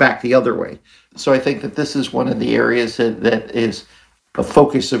should go back the other way. So I think that this is one of the areas that is a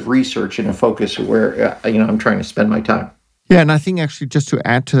focus of research and a focus of where I'm trying to spend my time. Yeah, and I think actually just to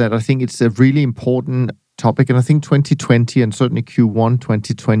add to that, I think it's a really important topic, and I think 2020 and certainly Q1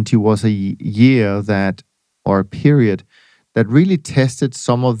 2020 was a year or a period that really tested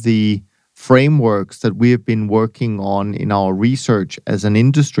some of the frameworks that we have been working on in our research as an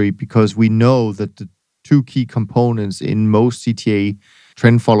industry, because we know that the two key components in most CTA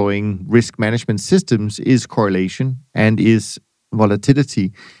trend following risk management systems is correlation and is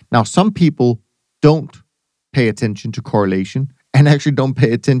volatility. Now, some people don't pay attention to correlation and actually don't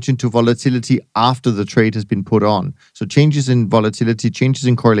pay attention to volatility after the trade has been put on. So changes in volatility, changes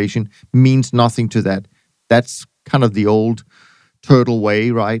in correlation means nothing to that. That's kind of the old turtle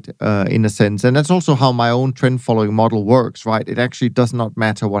way, right, in a sense. And that's also how my own trend following model works, right? It actually does not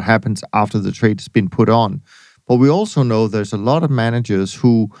matter what happens after the trade has been put on. But we also know there's a lot of managers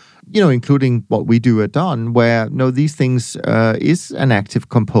who, including what we do at Dunn, where these things is an active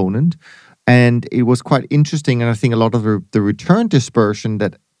component. And it was quite interesting. And I think a lot of the return dispersion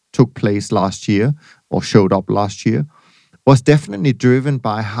that took place last year or showed up last year was definitely driven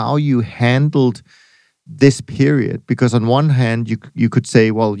by how you handled this period. Because on one hand, you could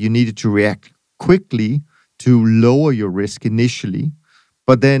say, well, you needed to react quickly to lower your risk initially,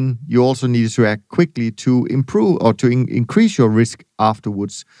 but then you also needed to act quickly to improve or to increase your risk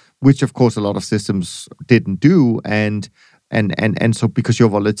afterwards, which of course a lot of systems didn't do. And so because your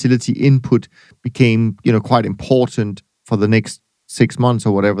volatility input became, quite important for the next 6 months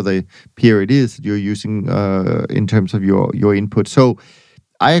or whatever the period is that you're using in terms of your input. So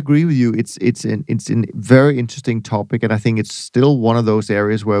I agree with you. It's a very interesting topic, and I think it's still one of those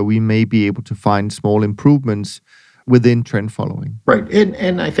areas where we may be able to find small improvements within trend following. Right.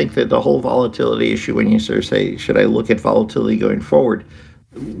 And I think that the whole volatility issue, when you sort of say, should I look at volatility going forward?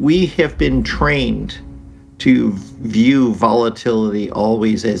 We have been trained to view volatility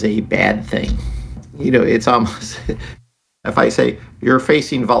always as a bad thing. It's almost, if I say you're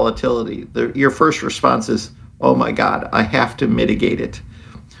facing volatility, your first response is, oh my God, I have to mitigate it.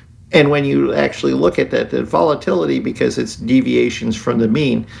 And when you actually look at that, the volatility, because it's deviations from the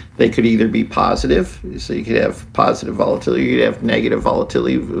mean, they could either be positive, so you could have positive volatility, you could have negative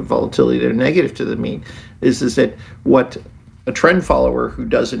volatility that are negative to the mean. Is that what a trend follower who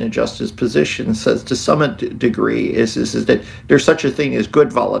doesn't adjust his position says to some degree is that there's such a thing as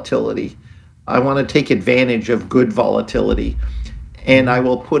good volatility. I want to take advantage of good volatility, and I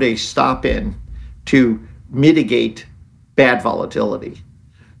will put a stop in to mitigate bad volatility.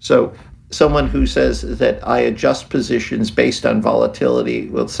 So someone who says that I adjust positions based on volatility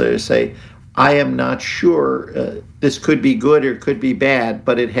will sort of say, I am not sure this could be good or could be bad,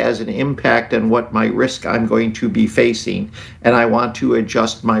 but it has an impact on what my risk I'm going to be facing, and I want to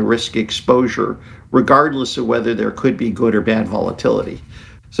adjust my risk exposure regardless of whether there could be good or bad volatility.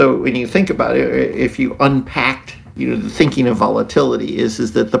 So when you think about it, if you unpacked the thinking of volatility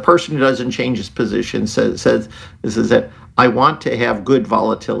is that the person who doesn't change his position says that I want to have good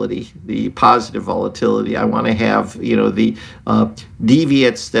volatility, the positive volatility. I want to have, the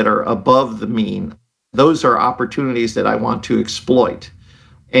deviates that are above the mean. Those are opportunities that I want to exploit.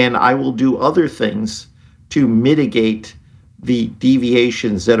 And I will do other things to mitigate the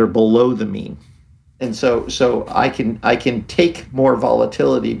deviations that are below the mean. And so I can take more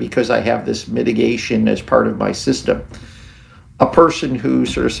volatility because I have this mitigation as part of my system. A person who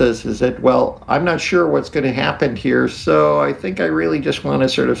sort of says is that, well, I'm not sure what's going to happen here, so I think I really just want to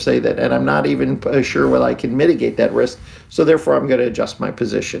sort of say that, and I'm not even sure whether I can mitigate that risk, so therefore I'm going to adjust my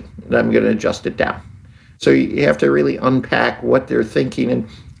position, and I'm going to adjust it down. So you have to really unpack what they're thinking, and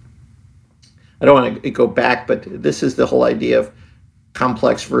I don't want to go back, but this is the whole idea of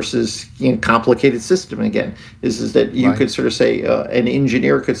complex versus complicated system again, is that you could sort of say, an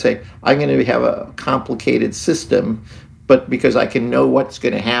engineer could say, I'm going to have a complicated system, but because I can know what's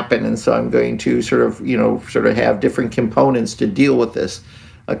going to happen, and so I'm going to sort of have different components to deal with this.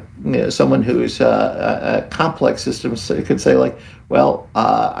 Someone who's a complex system could say like, well,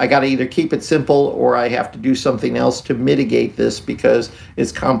 I got to either keep it simple or I have to do something else to mitigate this because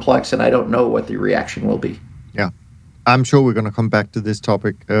it's complex and I don't know what the reaction will be. Yeah, I'm sure we're going to come back to this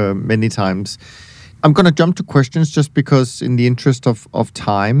topic many times. I'm going to jump to questions just because in the interest of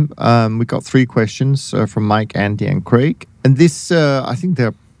time, we got 3 questions from Mike, Andy, and Craig. And this, I think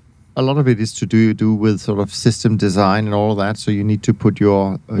a lot of it is to do with sort of system design and all of that. So you need to put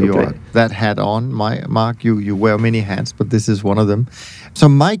your that hat on. Mark, you wear many hats, but this is one of them. So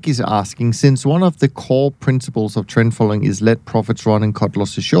Mike is asking, since one of the core principles of trend following is let profits run and cut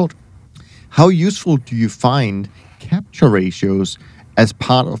losses short, how useful do you find capture ratios as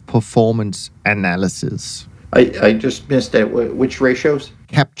part of performance analysis? I just missed that. Which ratios?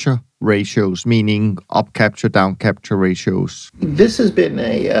 Capture ratios, meaning up capture, down capture ratios. This has been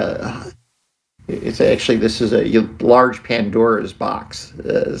this is a large Pandora's box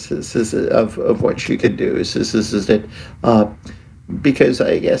of what you could do. This is that because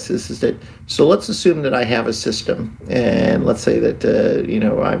I guess this is that. So let's assume that I have a system, and let's say that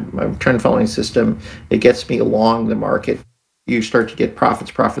I'm trend following system. It gets me along the market. You start to get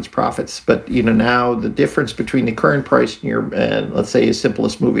profits. But now the difference between the current price and let's say a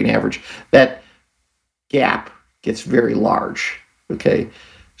simplest moving average, that gap gets very large. Okay,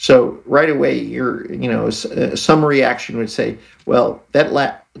 so right away some reaction would say, well,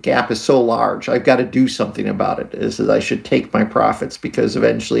 that gap is so large, I've got to do something about it. Is that I should take my profits because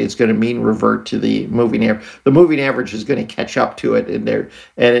eventually it's going to mean revert to the moving average. The moving average is going to catch up to it, and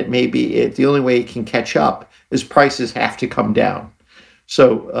it may be the only way it can catch up is prices have to come down.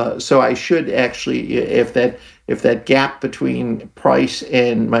 So I should actually, if that gap between price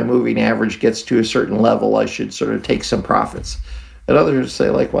and my moving average gets to a certain level, I should sort of take some profits. And others say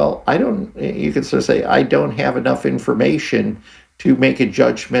like, well, you could sort of say, I don't have enough information to make a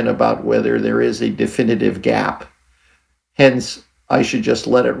judgment about whether there is a definitive gap. Hence, I should just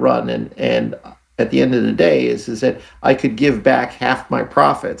let it run. And at the end of the day is that I could give back half my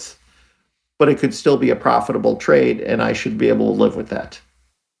profits, but it could still be a profitable trade, and I should be able to live with that.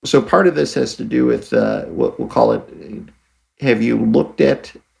 So part of this has to do with what we'll call it, have you looked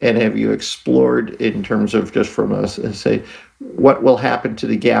at and have you explored in terms of just from a, say, what will happen to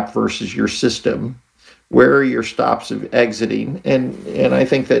the gap versus your system? Where are your stops of exiting? And I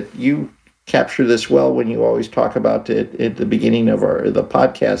think that you capture this well when you always talk about it at the beginning of the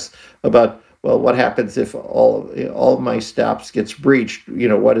podcast about, well, what happens if all of my stops gets breached?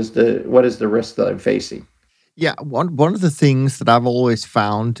 What is the risk that I'm facing? Yeah, one of the things that I've always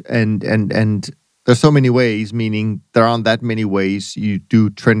found, and there's so many ways, meaning there aren't that many ways you do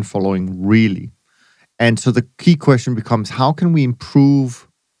trend following really. And so the key question becomes, how can we improve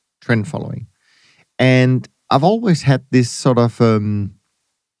trend following? And I've always had this sort of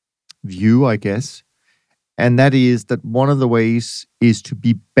view, I guess, and that is that one of the ways is to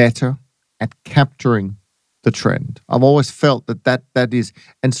be better at capturing the trend. I've always felt that is,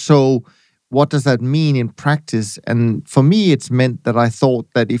 and so what does that mean in practice? And for me, it's meant that I thought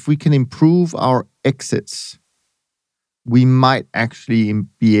that if we can improve our exits, we might actually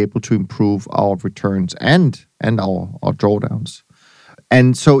be able to improve our returns and our drawdowns.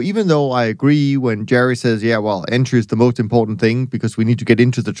 And so even though I agree when Jerry says, yeah, well, entry is the most important thing because we need to get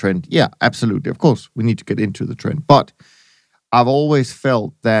into the trend. Yeah, absolutely. Of course, we need to get into the trend. But I've always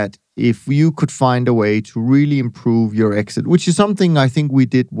felt that if you could find a way to really improve your exit, which is something I think we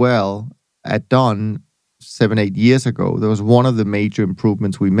did well at Dunn 7-8 years ago, that was one of the major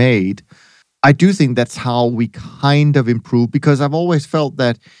improvements we made. I do think that's how we kind of improve, because I've always felt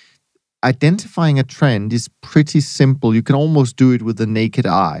that identifying a trend is pretty simple. You can almost do it with the naked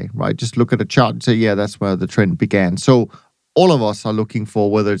eye, right? Just look at a chart and say, yeah, that's where the trend began. So all of us are looking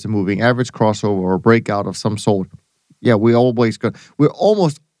for whether it's a moving average crossover or a breakout of some sort. Yeah, we're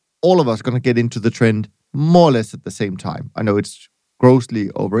almost all of us going to get into the trend more or less at the same time. I know it's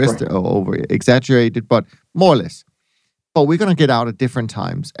grossly over exaggerated, but more or less. But we're going to get out at different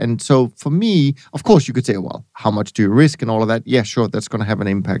times. And so for me, of course, you could say, well, how much do you risk and all of that? Yeah, sure, that's going to have an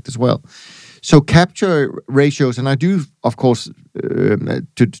impact as well. So capture ratios, and I do, of course,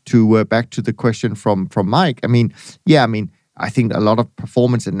 to back to the question from Mike. I think a lot of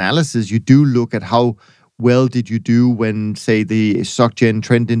performance analysis, you do look at how well did you do when, say, the SocGen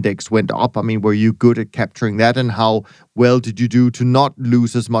trend index went up? Were you good at capturing that? And how well did you do to not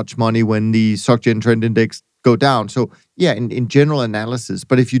lose as much money when the SocGen trend index go down? So yeah, in general analysis.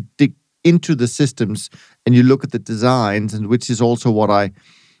 But if you dig into the systems and you look at the designs, and which is also what I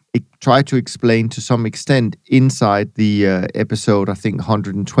try to explain to some extent inside the episode, I think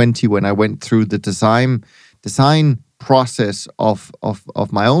 120, when I went through the design process of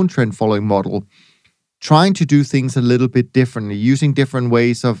my own trend following model, trying to do things a little bit differently, using different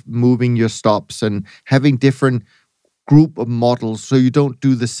ways of moving your stops and having different group of models, so you don't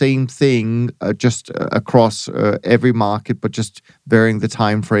do the same thing just across every market, but just varying the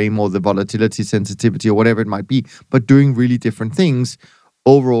time frame or the volatility sensitivity or whatever it might be, but doing really different things.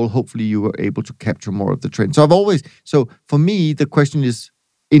 Overall, hopefully you were able to capture more of the trend. So for me, the question is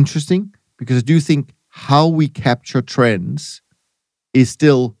interesting, because I do think how we capture trends is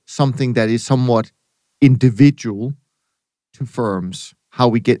still something that is somewhat individual to firms. How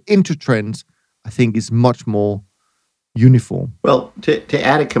we get into trends, I think, is much more uniform. Well, to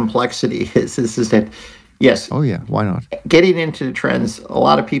add a complexity is that, yes. Oh yeah, why not? Getting into the trends, a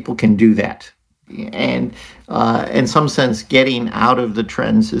lot of people can do that. And in some sense, getting out of the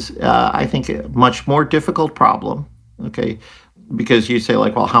trends is, I think, a much more difficult problem, okay? Because you say,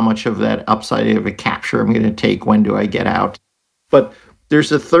 like, well, how much of that upside of a capture I'm going to take? When do I get out? But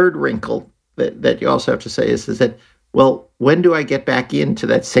there's a third wrinkle that you also have to say is that, well, when do I get back into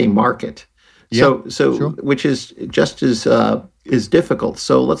that same market? Yeah, so sure. Which is just as is difficult.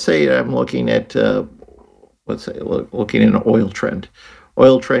 So let's say I'm looking at looking at an oil trend.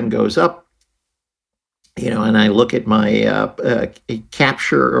 Oil trend goes up, and I look at my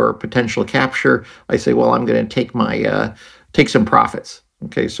capture or potential capture. I say, well, I'm going to take some profits.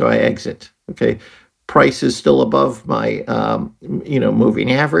 Okay, so I exit. Okay, price is still above my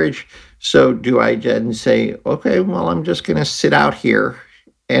moving average. So do I then say, okay, well, I'm just going to sit out here?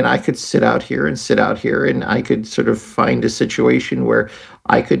 And I could sit out here, and I could sort of find a situation where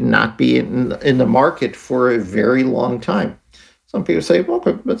I could not be in the market for a very long time. Some people say, well,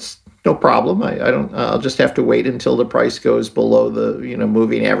 that's no problem. I'll just have to wait until the price goes below the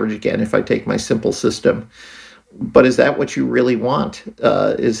moving average again if I take my simple system. But is that what you really want?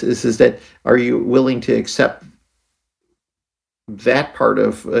 Is that, are you willing to accept that part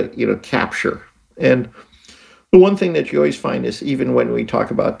of capture? And The one thing that you always find is, even when we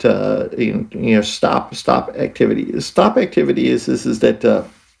talk about stop activity. Stop activity is that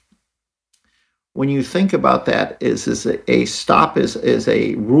when you think about that, is a stop is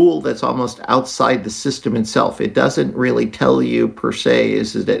a rule that's almost outside the system itself. It doesn't really tell you per se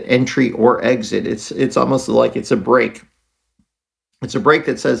is that entry or exit. It's almost like it's a break. It's a break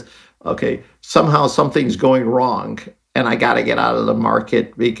that says, okay, somehow something's going wrong, and I got to get out of the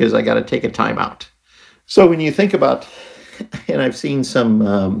market because I got to take a timeout. So when you think about, and I've seen some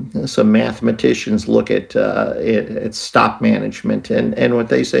mathematicians look at stop management, and what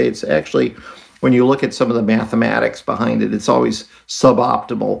they say, it's actually, when you look at some of the mathematics behind it, it's always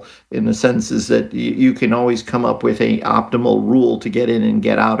suboptimal, in the sense is that you can always come up with a optimal rule to get in and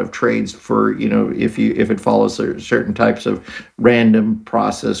get out of trades for, if it follows certain types of random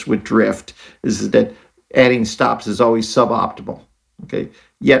process with drift, is that adding stops is always suboptimal. Okay.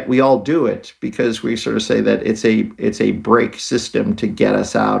 Yet we all do it because we sort of say that it's a break system to get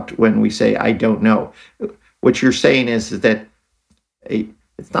us out when we say, I don't know. What you're saying is that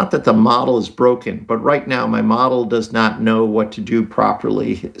it's not that the model is broken, but right now my model does not know what to do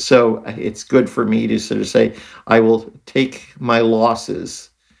properly. So it's good for me to sort of say, I will take my losses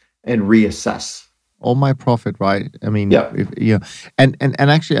and reassess. All my profit, right? I mean, yeah. And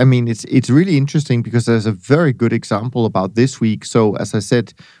actually, I mean, it's really interesting because there's a very good example about this week. So as I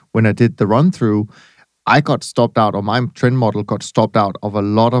said, when I did the run through, I got stopped out, or my trend model got stopped out of a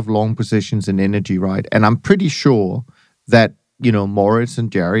lot of long positions in energy, right? And I'm pretty sure that, Moritz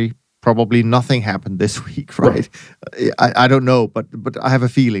and Jerry, probably nothing happened this week, right? I don't know, but I have a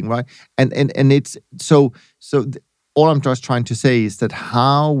feeling, right? And it's so all I'm just trying to say is that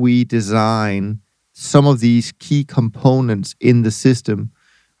how we design some of these key components in the system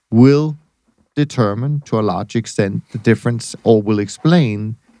will determine, to a large extent, the difference, or will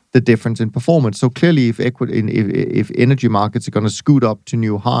explain the difference in performance. So clearly, if energy markets are going to scoot up to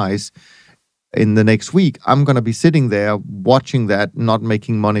new highs in the next week, I'm going to be sitting there watching that, not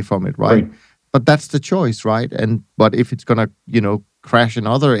making money from it, right? But that's the choice, right? But if it's going to, crash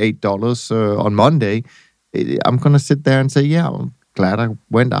another $8 on Monday, I'm going to sit there and say, yeah, I'm glad I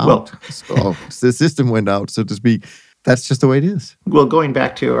went out. Well, so the system went out, so to speak. That's just the way it is. Well, going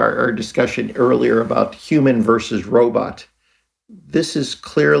back to our discussion earlier about human versus robot, this is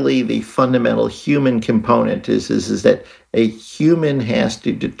clearly the fundamental human component, is that a human has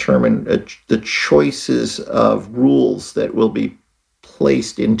to determine the choices of rules that will be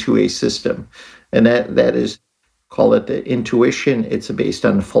placed into a system. And that is, call it the intuition. It's based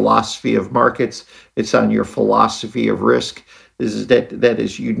on the philosophy of markets. It's on your philosophy of risk. That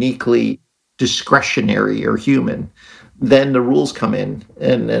is uniquely discretionary or human. Then the rules come in,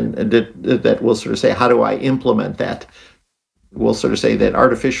 and that will sort of say, how do I implement that? We'll sort of say that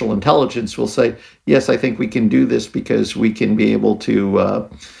artificial intelligence will say, yes, I think we can do this because we can be able to,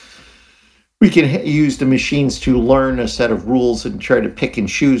 we can use the machines to learn a set of rules and try to pick and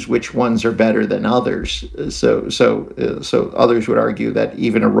choose which ones are better than others. So others would argue that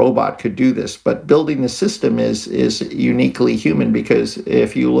even a robot could do this. But building the system is uniquely human, because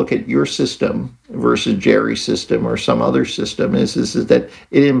if you look at your system versus Jerry's system or some other system, is that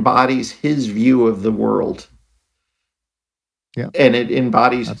it embodies his view of the world. Yeah. And it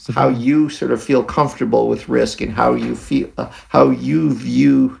embodies Absolutely. how you sort of feel comfortable with risk, and how you feel, how you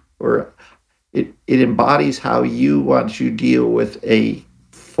view, or it embodies how you want to deal with a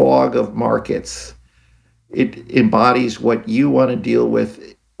fog of markets. It embodies what you want to deal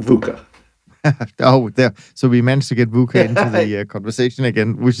with VUCA. Oh, there. So we managed to get VUCA into the conversation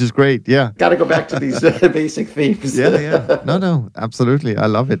again, which is great. Yeah. Got to go back to these basic themes. Yeah. No, absolutely. I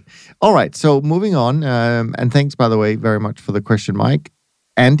love it. All right. So moving on, and thanks, by the way, very much for the question, Mike.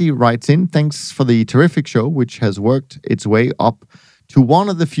 Andy writes in, thanks for the terrific show, which has worked its way up to one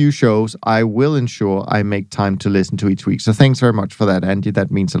of the few shows I will ensure I make time to listen to each week. So thanks very much for that, Andy. That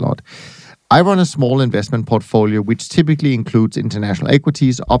means a lot. I run a small investment portfolio, which typically includes international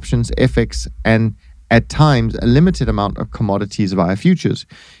equities, options, FX, and at times a limited amount of commodities via futures.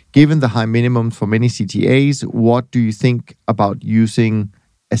 Given the high minimums for many CTAs, what do you think about using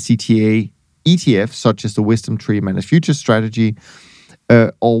a CTA ETF, such as the Wisdom Tree Managed Futures strategy,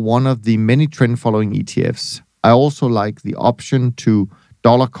 or one of the many trend-following ETFs? I also like the option to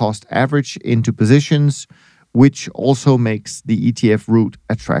dollar cost average into positions, which also makes the ETF route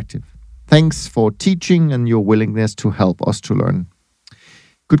attractive. Thanks for teaching and your willingness to help us to learn.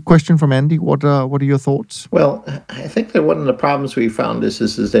 Good question from Andy. What are your thoughts? Well, I think that one of the problems we found is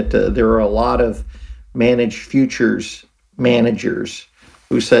that there are a lot of managed futures managers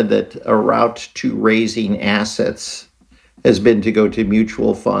who said that a route to raising assets has been to go to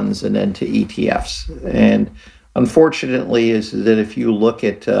mutual funds and then to ETFs. And unfortunately, is that if you look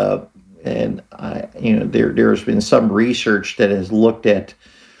at there's been some research that has looked at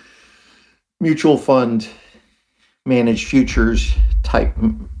mutual fund managed futures type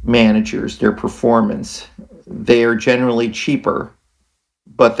managers, their performance. They are generally cheaper,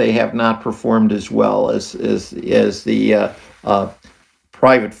 but they have not performed as well as the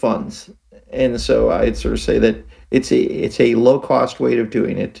private funds. And so I'd sort of say that it's a low cost way of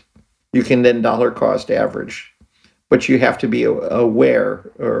doing it. You can then dollar cost average, but you have to be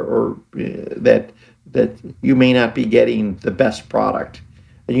aware or that you may not be getting the best product,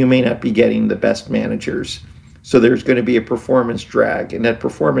 and you may not be getting the best managers. So there's going to be a performance drag, and that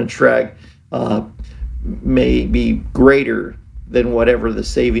performance drag may be greater than whatever the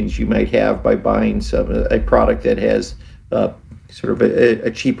savings you might have by buying a product that has sort of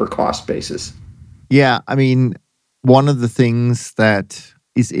a cheaper cost basis. Yeah, I mean, one of the things that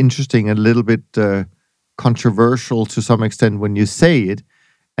is interesting, a little bit controversial to some extent when you say it,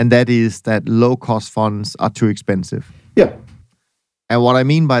 and that is that low-cost funds are too expensive. Yeah. And what I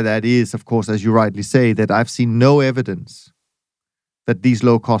mean by that is, of course, as you rightly say, that I've seen no evidence that these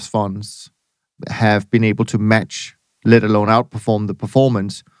low-cost funds have been able to match, let alone outperform the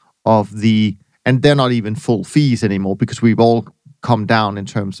performance of and they're not even full fees anymore because we've all come down in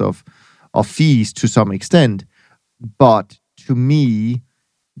terms of fees to some extent. But to me,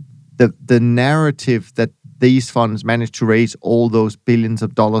 the narrative that these funds managed to raise all those billions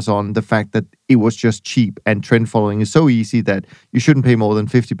of dollars on, the fact that it was just cheap and trend following is so easy that you shouldn't pay more than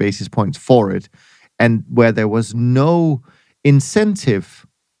 50 basis points for it, and where there was no incentive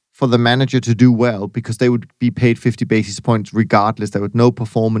for the manager to do well because they would be paid 50 basis points regardless. There was no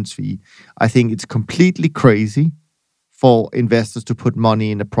performance fee. I think it's completely crazy for investors to put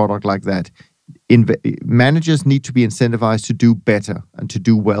money in a product like that. Managers need to be incentivized to do better and to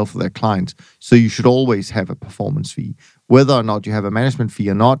do well for their clients. So you should always have a performance fee. Whether or not you have a management fee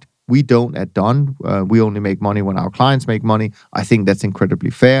or not, we don't at Dunn. We only make money when our clients make money. I think that's incredibly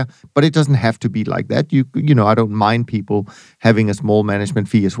fair, but it doesn't have to be like that. You know, I don't mind people having a small management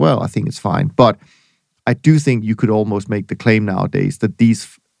fee as well. I think it's fine. But I do think you could almost make the claim nowadays that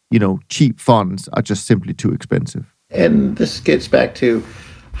these, cheap funds are just simply too expensive. And this gets back to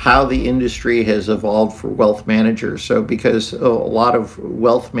how the industry has evolved for wealth managers. So because a lot of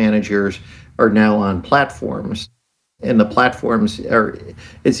wealth managers are now on platforms, and the platforms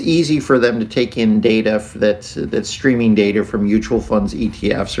it's easy for them to take in data that's streaming data from mutual funds,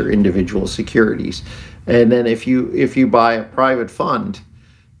 ETFs, or individual securities. And then if you buy a private fund,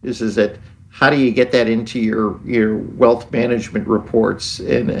 how do you get that into your wealth management reports?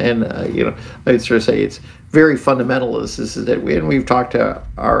 And I'd sort of say it's very fundamental. This is that we've talked to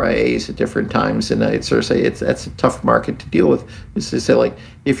RIAs at different times, and I'd sort of say that's a tough market to deal with. Is to say, like,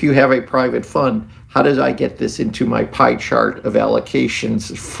 if you have a private fund, how does I get this into my pie chart of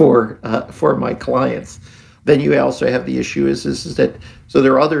allocations for my clients? Then you also have the issue is that so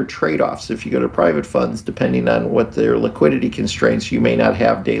there are other trade-offs. If you go to private funds, depending on what their liquidity constraints, you may not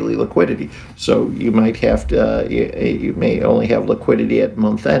have daily liquidity. So you might have to you may only have liquidity at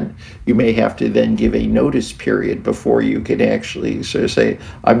month end. You may have to then give a notice period before you can actually sort of say,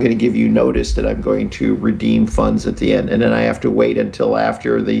 I'm going to give you notice that I'm going to redeem funds at the end, and then I have to wait until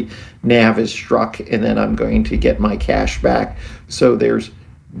after the NAV is struck, and then I'm going to get my cash back. So there's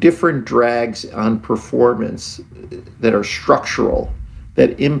different drags on performance that are structural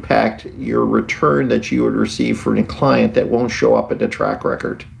that impact your return that you would receive from a client that won't show up in the track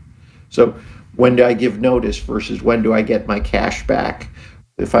record. So when do I give notice versus when do I get my cash back?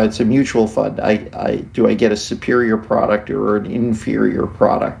 If it's a mutual fund, do I get a superior product or an inferior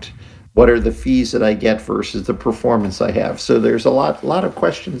product? What are the fees that I get versus the performance I have? So there's a lot of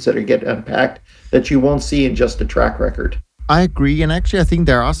questions that are getting unpacked that you won't see in just a track record. I agree. And actually, I think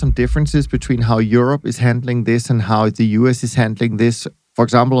there are some differences between how Europe is handling this and how the US is handling this. For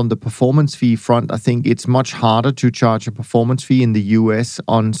example, on the performance fee front, I think it's much harder to charge a performance fee in the US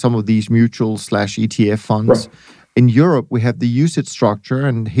on some of these mutual/ETF funds. Right. In Europe, we have the usage structure,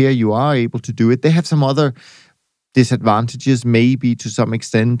 and here you are able to do it. They have some other disadvantages, maybe to some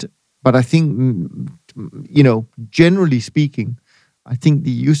extent. But I think, generally speaking, I think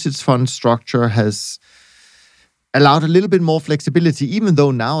the usage fund structure has allowed a little bit more flexibility, even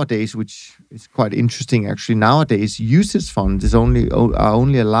though nowadays, which is quite interesting actually, nowadays usage funds are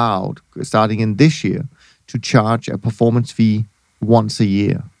only allowed, starting in this year, to charge a performance fee once a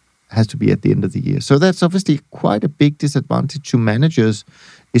year. It has to be at the end of the year. So that's obviously quite a big disadvantage to managers,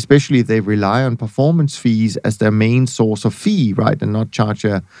 especially if they rely on performance fees as their main source of fee, right, and not charge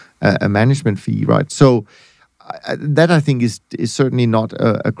a management fee, right? So that I think is certainly not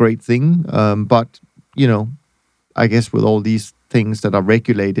a great thing, but I guess with all these things that are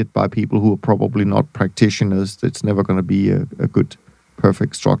regulated by people who are probably not practitioners, it's never going to be a good,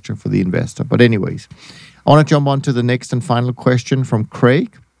 perfect structure for the investor. But anyways, I want to jump on to the next and final question from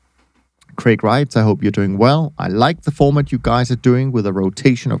Craig. Craig writes, I hope you're doing well. I like the format you guys are doing with a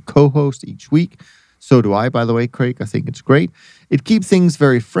rotation of co-hosts each week. So do I, by the way, Craig. I think it's great. It keeps things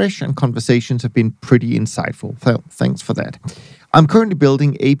very fresh and conversations have been pretty insightful. So thanks for that. I'm currently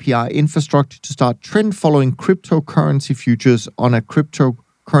building API infrastructure to start trend following cryptocurrency futures on a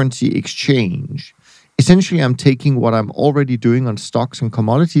cryptocurrency exchange. Essentially, I'm taking what I'm already doing on stocks and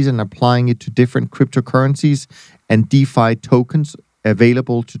commodities and applying it to different cryptocurrencies and DeFi tokens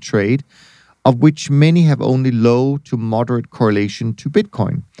available to trade, of which many have only low to moderate correlation to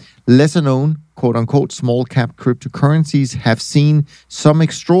Bitcoin. Lesser known, quote-unquote, small-cap cryptocurrencies have seen some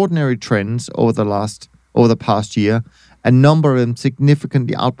extraordinary trends over the past year, a number of them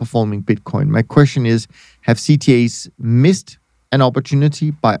significantly outperforming Bitcoin. My question is, have CTAs missed an opportunity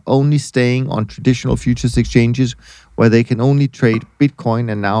by only staying on traditional futures exchanges where they can only trade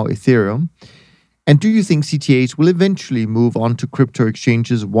Bitcoin and now Ethereum? And do you think CTAs will eventually move on to crypto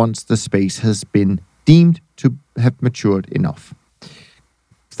exchanges once the space has been deemed to have matured enough?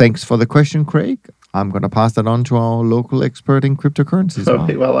 Thanks for the question, Craig. I'm going to pass that on to our local expert in cryptocurrencies.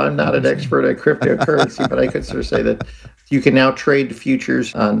 Okay, well, I'm not an expert at cryptocurrency, but I could sort of say that you can now trade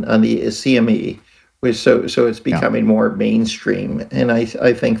futures on the CME, so it's becoming more mainstream. And I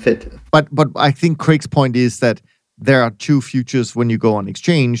think that... But I think Craig's point is that there are two futures when you go on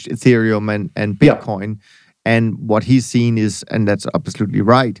exchange, Ethereum and Bitcoin. Yeah. And what he's seen is, and that's absolutely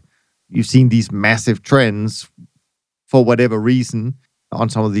right, you've seen these massive trends for whatever reason on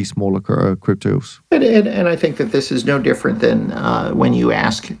some of these smaller cryptos. And I think that this is no different than when you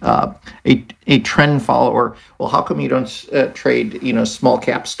ask a trend follower, well, how come you don't trade, small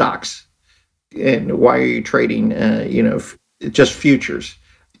cap stocks? And why are you trading, just futures?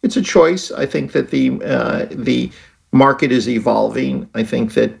 It's a choice. I think that the market is evolving. I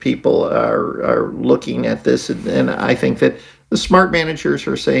think that people are looking at this, and I think that the smart managers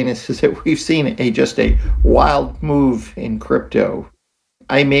are saying is that we've seen just a wild move in crypto.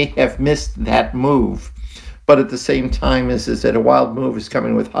 I may have missed that move, but at the same time, is that a wild move is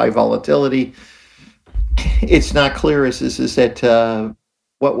coming with high volatility. It's not clear is that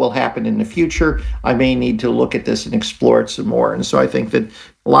what will happen in the future. I may need to look at this and explore it some more. And so I think that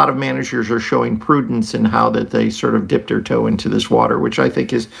a lot of managers are showing prudence in how that they sort of dip their toe into this water, which I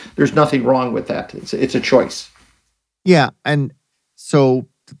think there's nothing wrong with that. It's a choice. Yeah, and so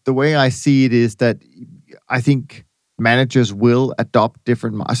the way I see it is that I think managers will adopt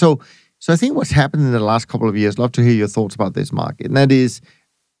different. So I think what's happened in the last couple of years, love to hear your thoughts about this, Mark, and that is,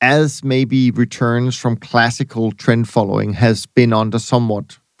 as maybe returns from classical trend following has been under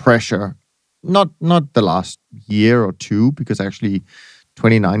somewhat pressure, not the last year or two, because actually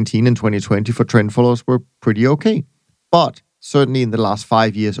 2019 and 2020 for trend followers were pretty okay. But certainly in the last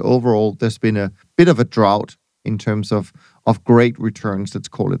 5 years overall, there's been a bit of a drought in terms of great returns, let's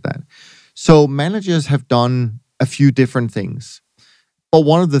call it that. So managers have done a few different things. But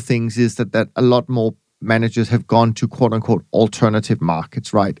one of the things is that a lot more managers have gone to quote-unquote alternative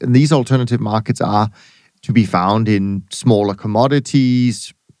markets, right? And these alternative markets are to be found in smaller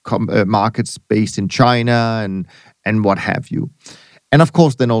commodities, markets based in China and what have you. And of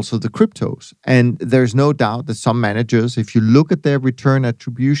course, then also the cryptos. And there's no doubt that some managers, if you look at their return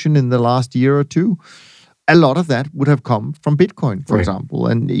attribution in the last year or two, a lot of that would have come from Bitcoin, for example.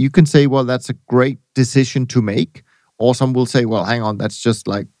 And you can say, well, that's a great decision to make. Or some will say, well, hang on, that's just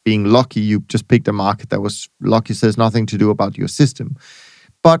like being lucky. You just picked a market that was lucky, says nothing to do about your system.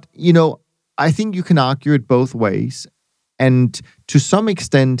 But, I think you can argue it both ways. And to some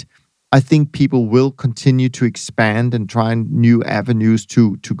extent, I think people will continue to expand and try new avenues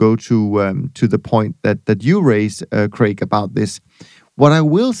to go to the point that you raised, Craig, about this. What I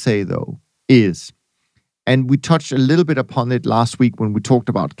will say, though, is, and we touched a little bit upon it last week when we talked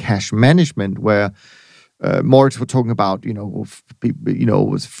about cash management, where Moritz were talking about,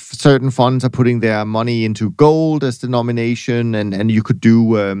 certain funds are putting their money into gold as denomination, and you could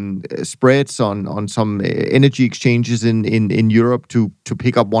do spreads on some energy exchanges in Europe to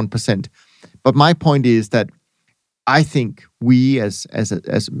pick up 1%. But my point is that I think we as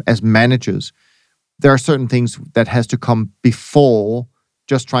managers, there are certain things that has to come before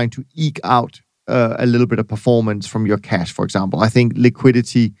just trying to eke out a little bit of performance from your cash, for example. I think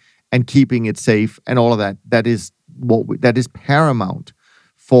liquidity and keeping it safe and all of that is paramount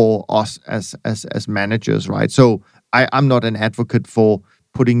for us as managers, right? So I'm not an advocate for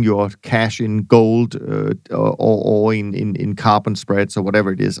putting your cash in gold or in carbon spreads or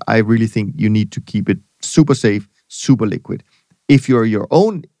whatever it is. I really think you need to keep it super safe, super liquid. If you're your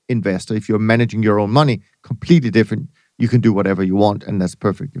own investor, if you're managing your own money, completely different. You can do whatever you want, and that's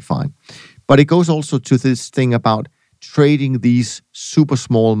perfectly fine. But it goes also to this thing about trading these super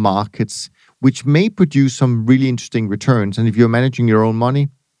small markets, which may produce some really interesting returns. And if you're managing your own money,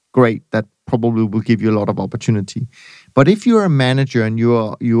 great. That probably will give you a lot of opportunity. But if you're a manager and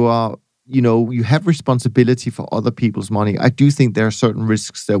you have responsibility for other people's money, I do think there are certain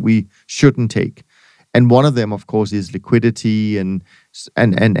risks that we shouldn't take. And one of them, of course, is liquidity and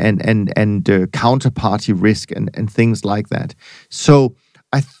counterparty risk and things like that. So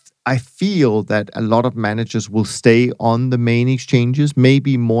I feel that a lot of managers will stay on the main exchanges.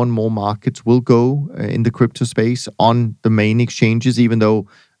 Maybe more and more markets will go in the crypto space on the main exchanges, even though,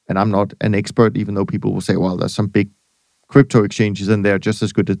 and I'm not an expert, even though people will say, well, there's some big crypto exchanges and they're just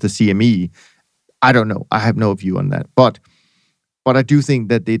as good as the CME. I don't know. I have no view on that. But I do think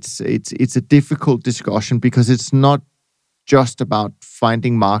that it's a difficult discussion because it's not just about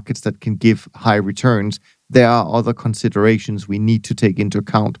finding markets that can give high returns. There are other considerations we need to take into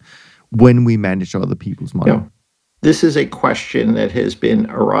account when we manage other people's money. Yeah. This is a question that has been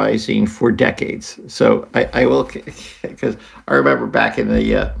arising for decades. So I will, because I remember back in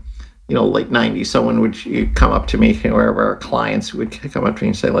the late 90s, someone would come up to me, or our clients would come up to me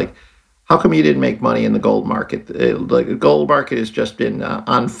and say, like, how come you didn't make money in the gold market? The gold market has just been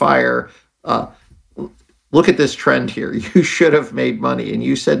on fire. Look at this trend here. You should have made money. And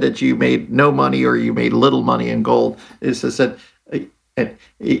you said that you made no money or you made little money in gold. It's just that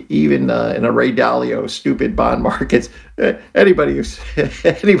even in a Ray Dalio stupid bond markets, anybody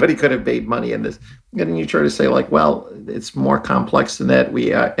could have made money in this. And then you try to say, like, well, it's more complex than that.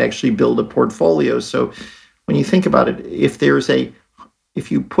 We actually build a portfolio. So when you think about it, if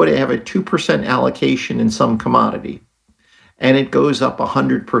you have a 2% allocation in some commodity and it goes up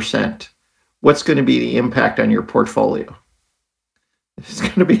 100%, what's going to be the impact on your portfolio? It's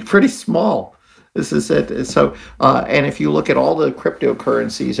going to be pretty small. This is it. So, and if you look at all the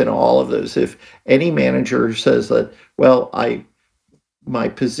cryptocurrencies and all of those, if any manager says that, well, my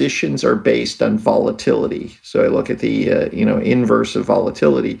positions are based on volatility. So I look at the inverse of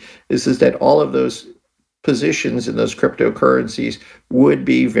volatility. This is that all of those positions in those cryptocurrencies would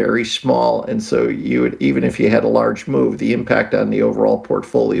be very small, and so you would, even if you had a large move, the impact on the overall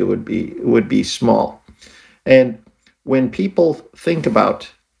portfolio would be small. And when people think about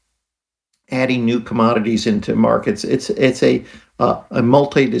adding new commodities into markets, it's a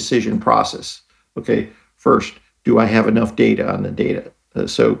multi-decision process. Okay, first, do I have enough data on the data?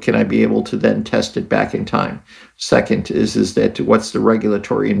 So can I be able to then test it back in time? Second is that what's the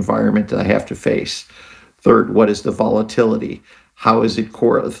regulatory environment that I have to face? Third, what is the volatility? How is it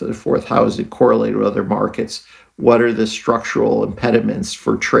correlated? Fourth, how is it correlated with other markets? What are the structural impediments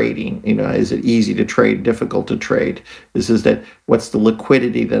for trading? Is it easy to trade, difficult to trade? What's the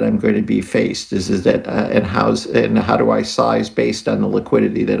liquidity that I'm going to be faced? And how do I size based on the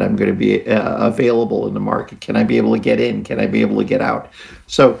liquidity that I'm going to be available in the market? Can I be able to get in? Can I be able to get out?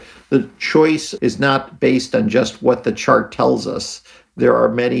 So the choice is not based on just what the chart tells us. There are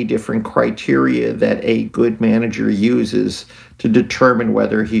many different criteria that a good manager uses to determine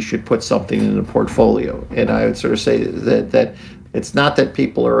whether he should put something in the portfolio. And I would sort of say that it's not that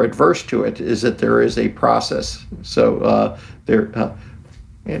people are adverse to it, is that there is a process. So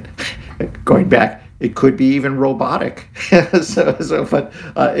and going back, it could be even robotic. But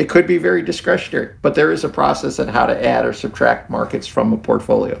it could be very discretionary. But there is a process on how to add or subtract markets from a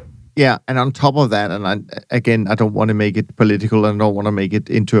portfolio. Yeah, and on top of that, and I don't want to make it political and I don't want to make it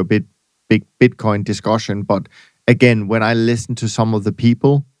into a big Bitcoin discussion, but again, when I listen to some of the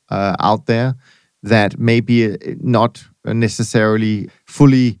people out there that may be not necessarily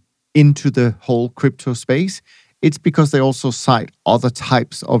fully into the whole crypto space, it's because they also cite other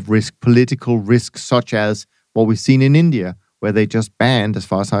types of risk, political risk, such as what we've seen in India, where they just banned, as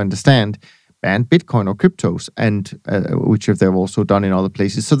far as I understand, banned Bitcoin or cryptos, and which they've also done in other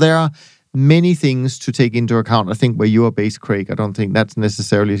places. So there are many things to take into account. I think where you are based, Craig, I don't think that's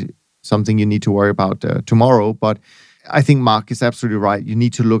necessarily something you need to worry about tomorrow. But I think Mark is absolutely right. You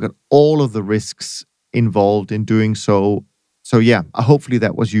need to look at all of the risks involved in doing so. So yeah, hopefully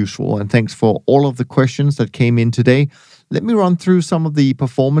that was useful. And thanks for all of the questions that came in today. Let me run through some of the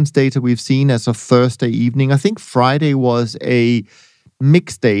performance data we've seen as of Thursday evening. I think Friday was a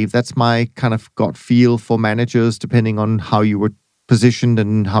mixed day. That's my kind of gut feel for managers, depending on how you were positioned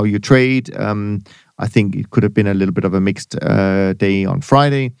and how you trade. I think it could have been a little bit of a mixed day on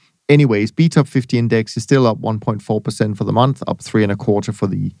Friday. Anyways, BTOP 50 index is still up 1.4% for the month, up 3.25% for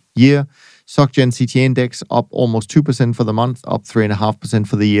the year. SocGen CTA index up almost 2% for the month, up 3.5%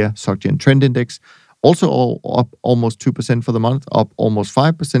 for the year. SocGen Trend index also up almost 2% for the month, up almost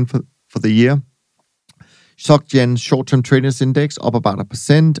 5% for the year. SocGen short-term traders index up about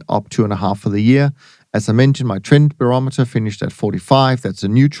 1%, up 2.5% for the year. As I mentioned, my trend barometer finished at 45. That's a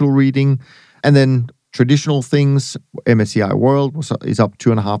neutral reading. And then traditional things, MSCI World is up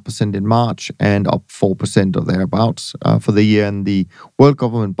 2.5% in March and up 4% or thereabouts for the year. And the World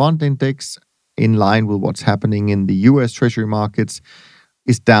Government Bond Index, in line with what's happening in the US Treasury markets,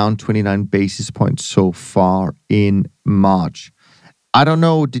 is down 29 basis points so far in March. I don't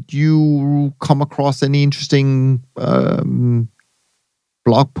know, did you come across any interesting blog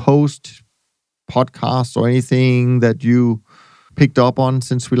post, podcast, or anything that you picked up on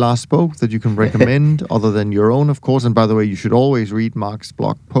since we last spoke that you can recommend other than your own, of course? And by the way, you should always read Mark's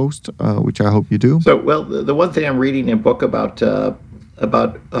blog post, which I hope you do. So, well, the one thing I'm reading a book about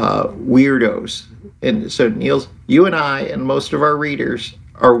weirdos. And so, Niels, you and I and most of our readers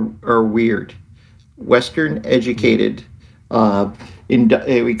are weird. Western educated,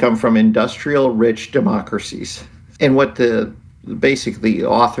 we come from industrial rich democracies. And what the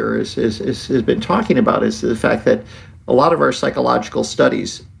author has been talking about is the fact that a lot of our psychological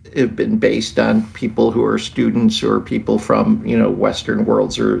studies have been based on people who are students or people from, Western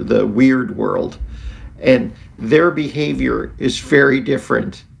worlds or the weird world. And their behavior is very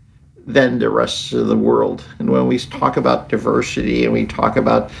different than the rest of the world. And when we talk about diversity and we talk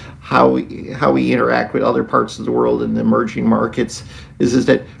about how we interact with other parts of the world in the emerging markets, is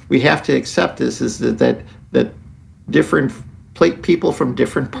that we have to accept this, is that different people from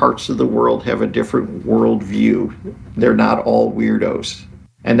different parts of the world have a different worldview. They're not all weirdos.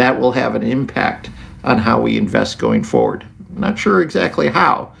 And that will have an impact on how we invest going forward. I'm not sure exactly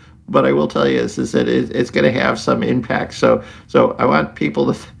how, but I will tell you is that it's going to have some impact. So I want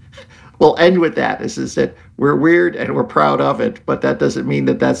people to... We'll end with that, is that we're weird and we're proud of it, but that doesn't mean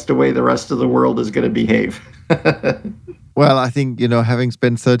that that's the way the rest of the world is going to behave. Well, I think, having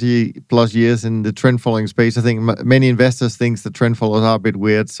spent 30 plus years in the trend following space, I think many investors think the trend followers are a bit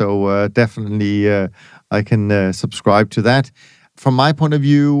weird. So definitely I can subscribe to that. From my point of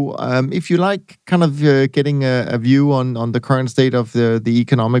view, if you like kind of getting a view on the current state of the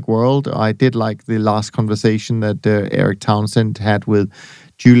economic world, I did like the last conversation that Eric Townsend had with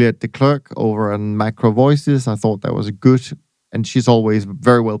Juliette de Klerk over on Macro Voices. I thought that was good, and she's always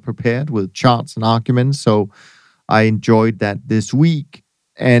very well prepared with charts and arguments. So I enjoyed that this week.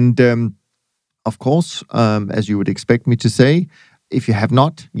 And of course, as you would expect me to say, if you have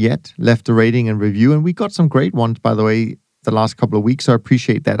not yet left a rating and review, and we got some great ones, by the way, the last couple of weeks, so I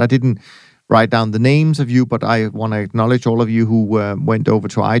appreciate that. I didn't write down the names of you, but I want to acknowledge all of you who went over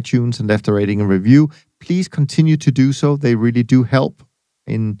to iTunes and left a rating and review. Please continue to do so. They really do help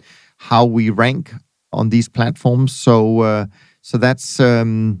in how we rank on these platforms. So that's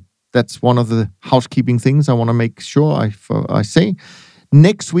one of the housekeeping things I want to make sure I say.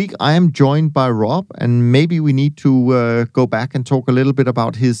 Next week, I am joined by Rob, and maybe we need to go back and talk a little bit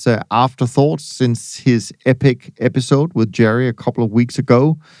about his afterthoughts since his epic episode with Jerry a couple of weeks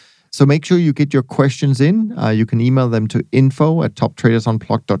ago. So make sure you get your questions in. You can email them to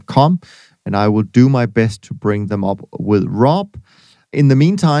info@toptradersunplugged.com, and I will do my best to bring them up with Rob. In the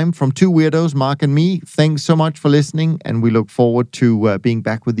meantime, from two weirdos, Mark and me, thanks so much for listening, and we look forward to being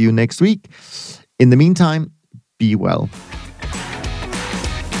back with you next week. In the meantime, be well.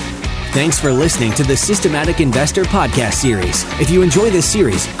 Thanks for listening to the Systematic Investor podcast series. If you enjoy this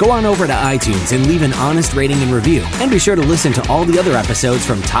series, go on over to iTunes and leave an honest rating and review. And be sure to listen to all the other episodes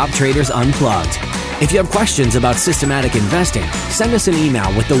from Top Traders Unplugged. If you have questions about systematic investing, send us an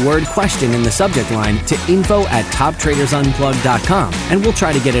email with the word question in the subject line to info@toptradersunplugged.com, and we'll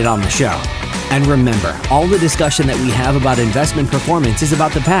try to get it on the show. And remember, all the discussion that we have about investment performance is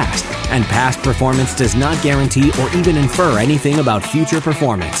about the past, and past performance does not guarantee or even infer anything about future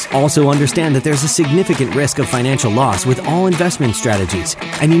performance. Also understand that there's a significant risk of financial loss with all investment strategies,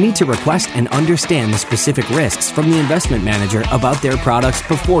 and you need to request and understand the specific risks from the investment manager about their products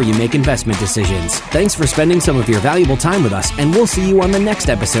before you make investment decisions. Thanks for spending some of your valuable time with us, and we'll see you on the next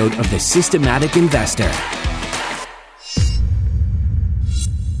episode of The Systematic Investor.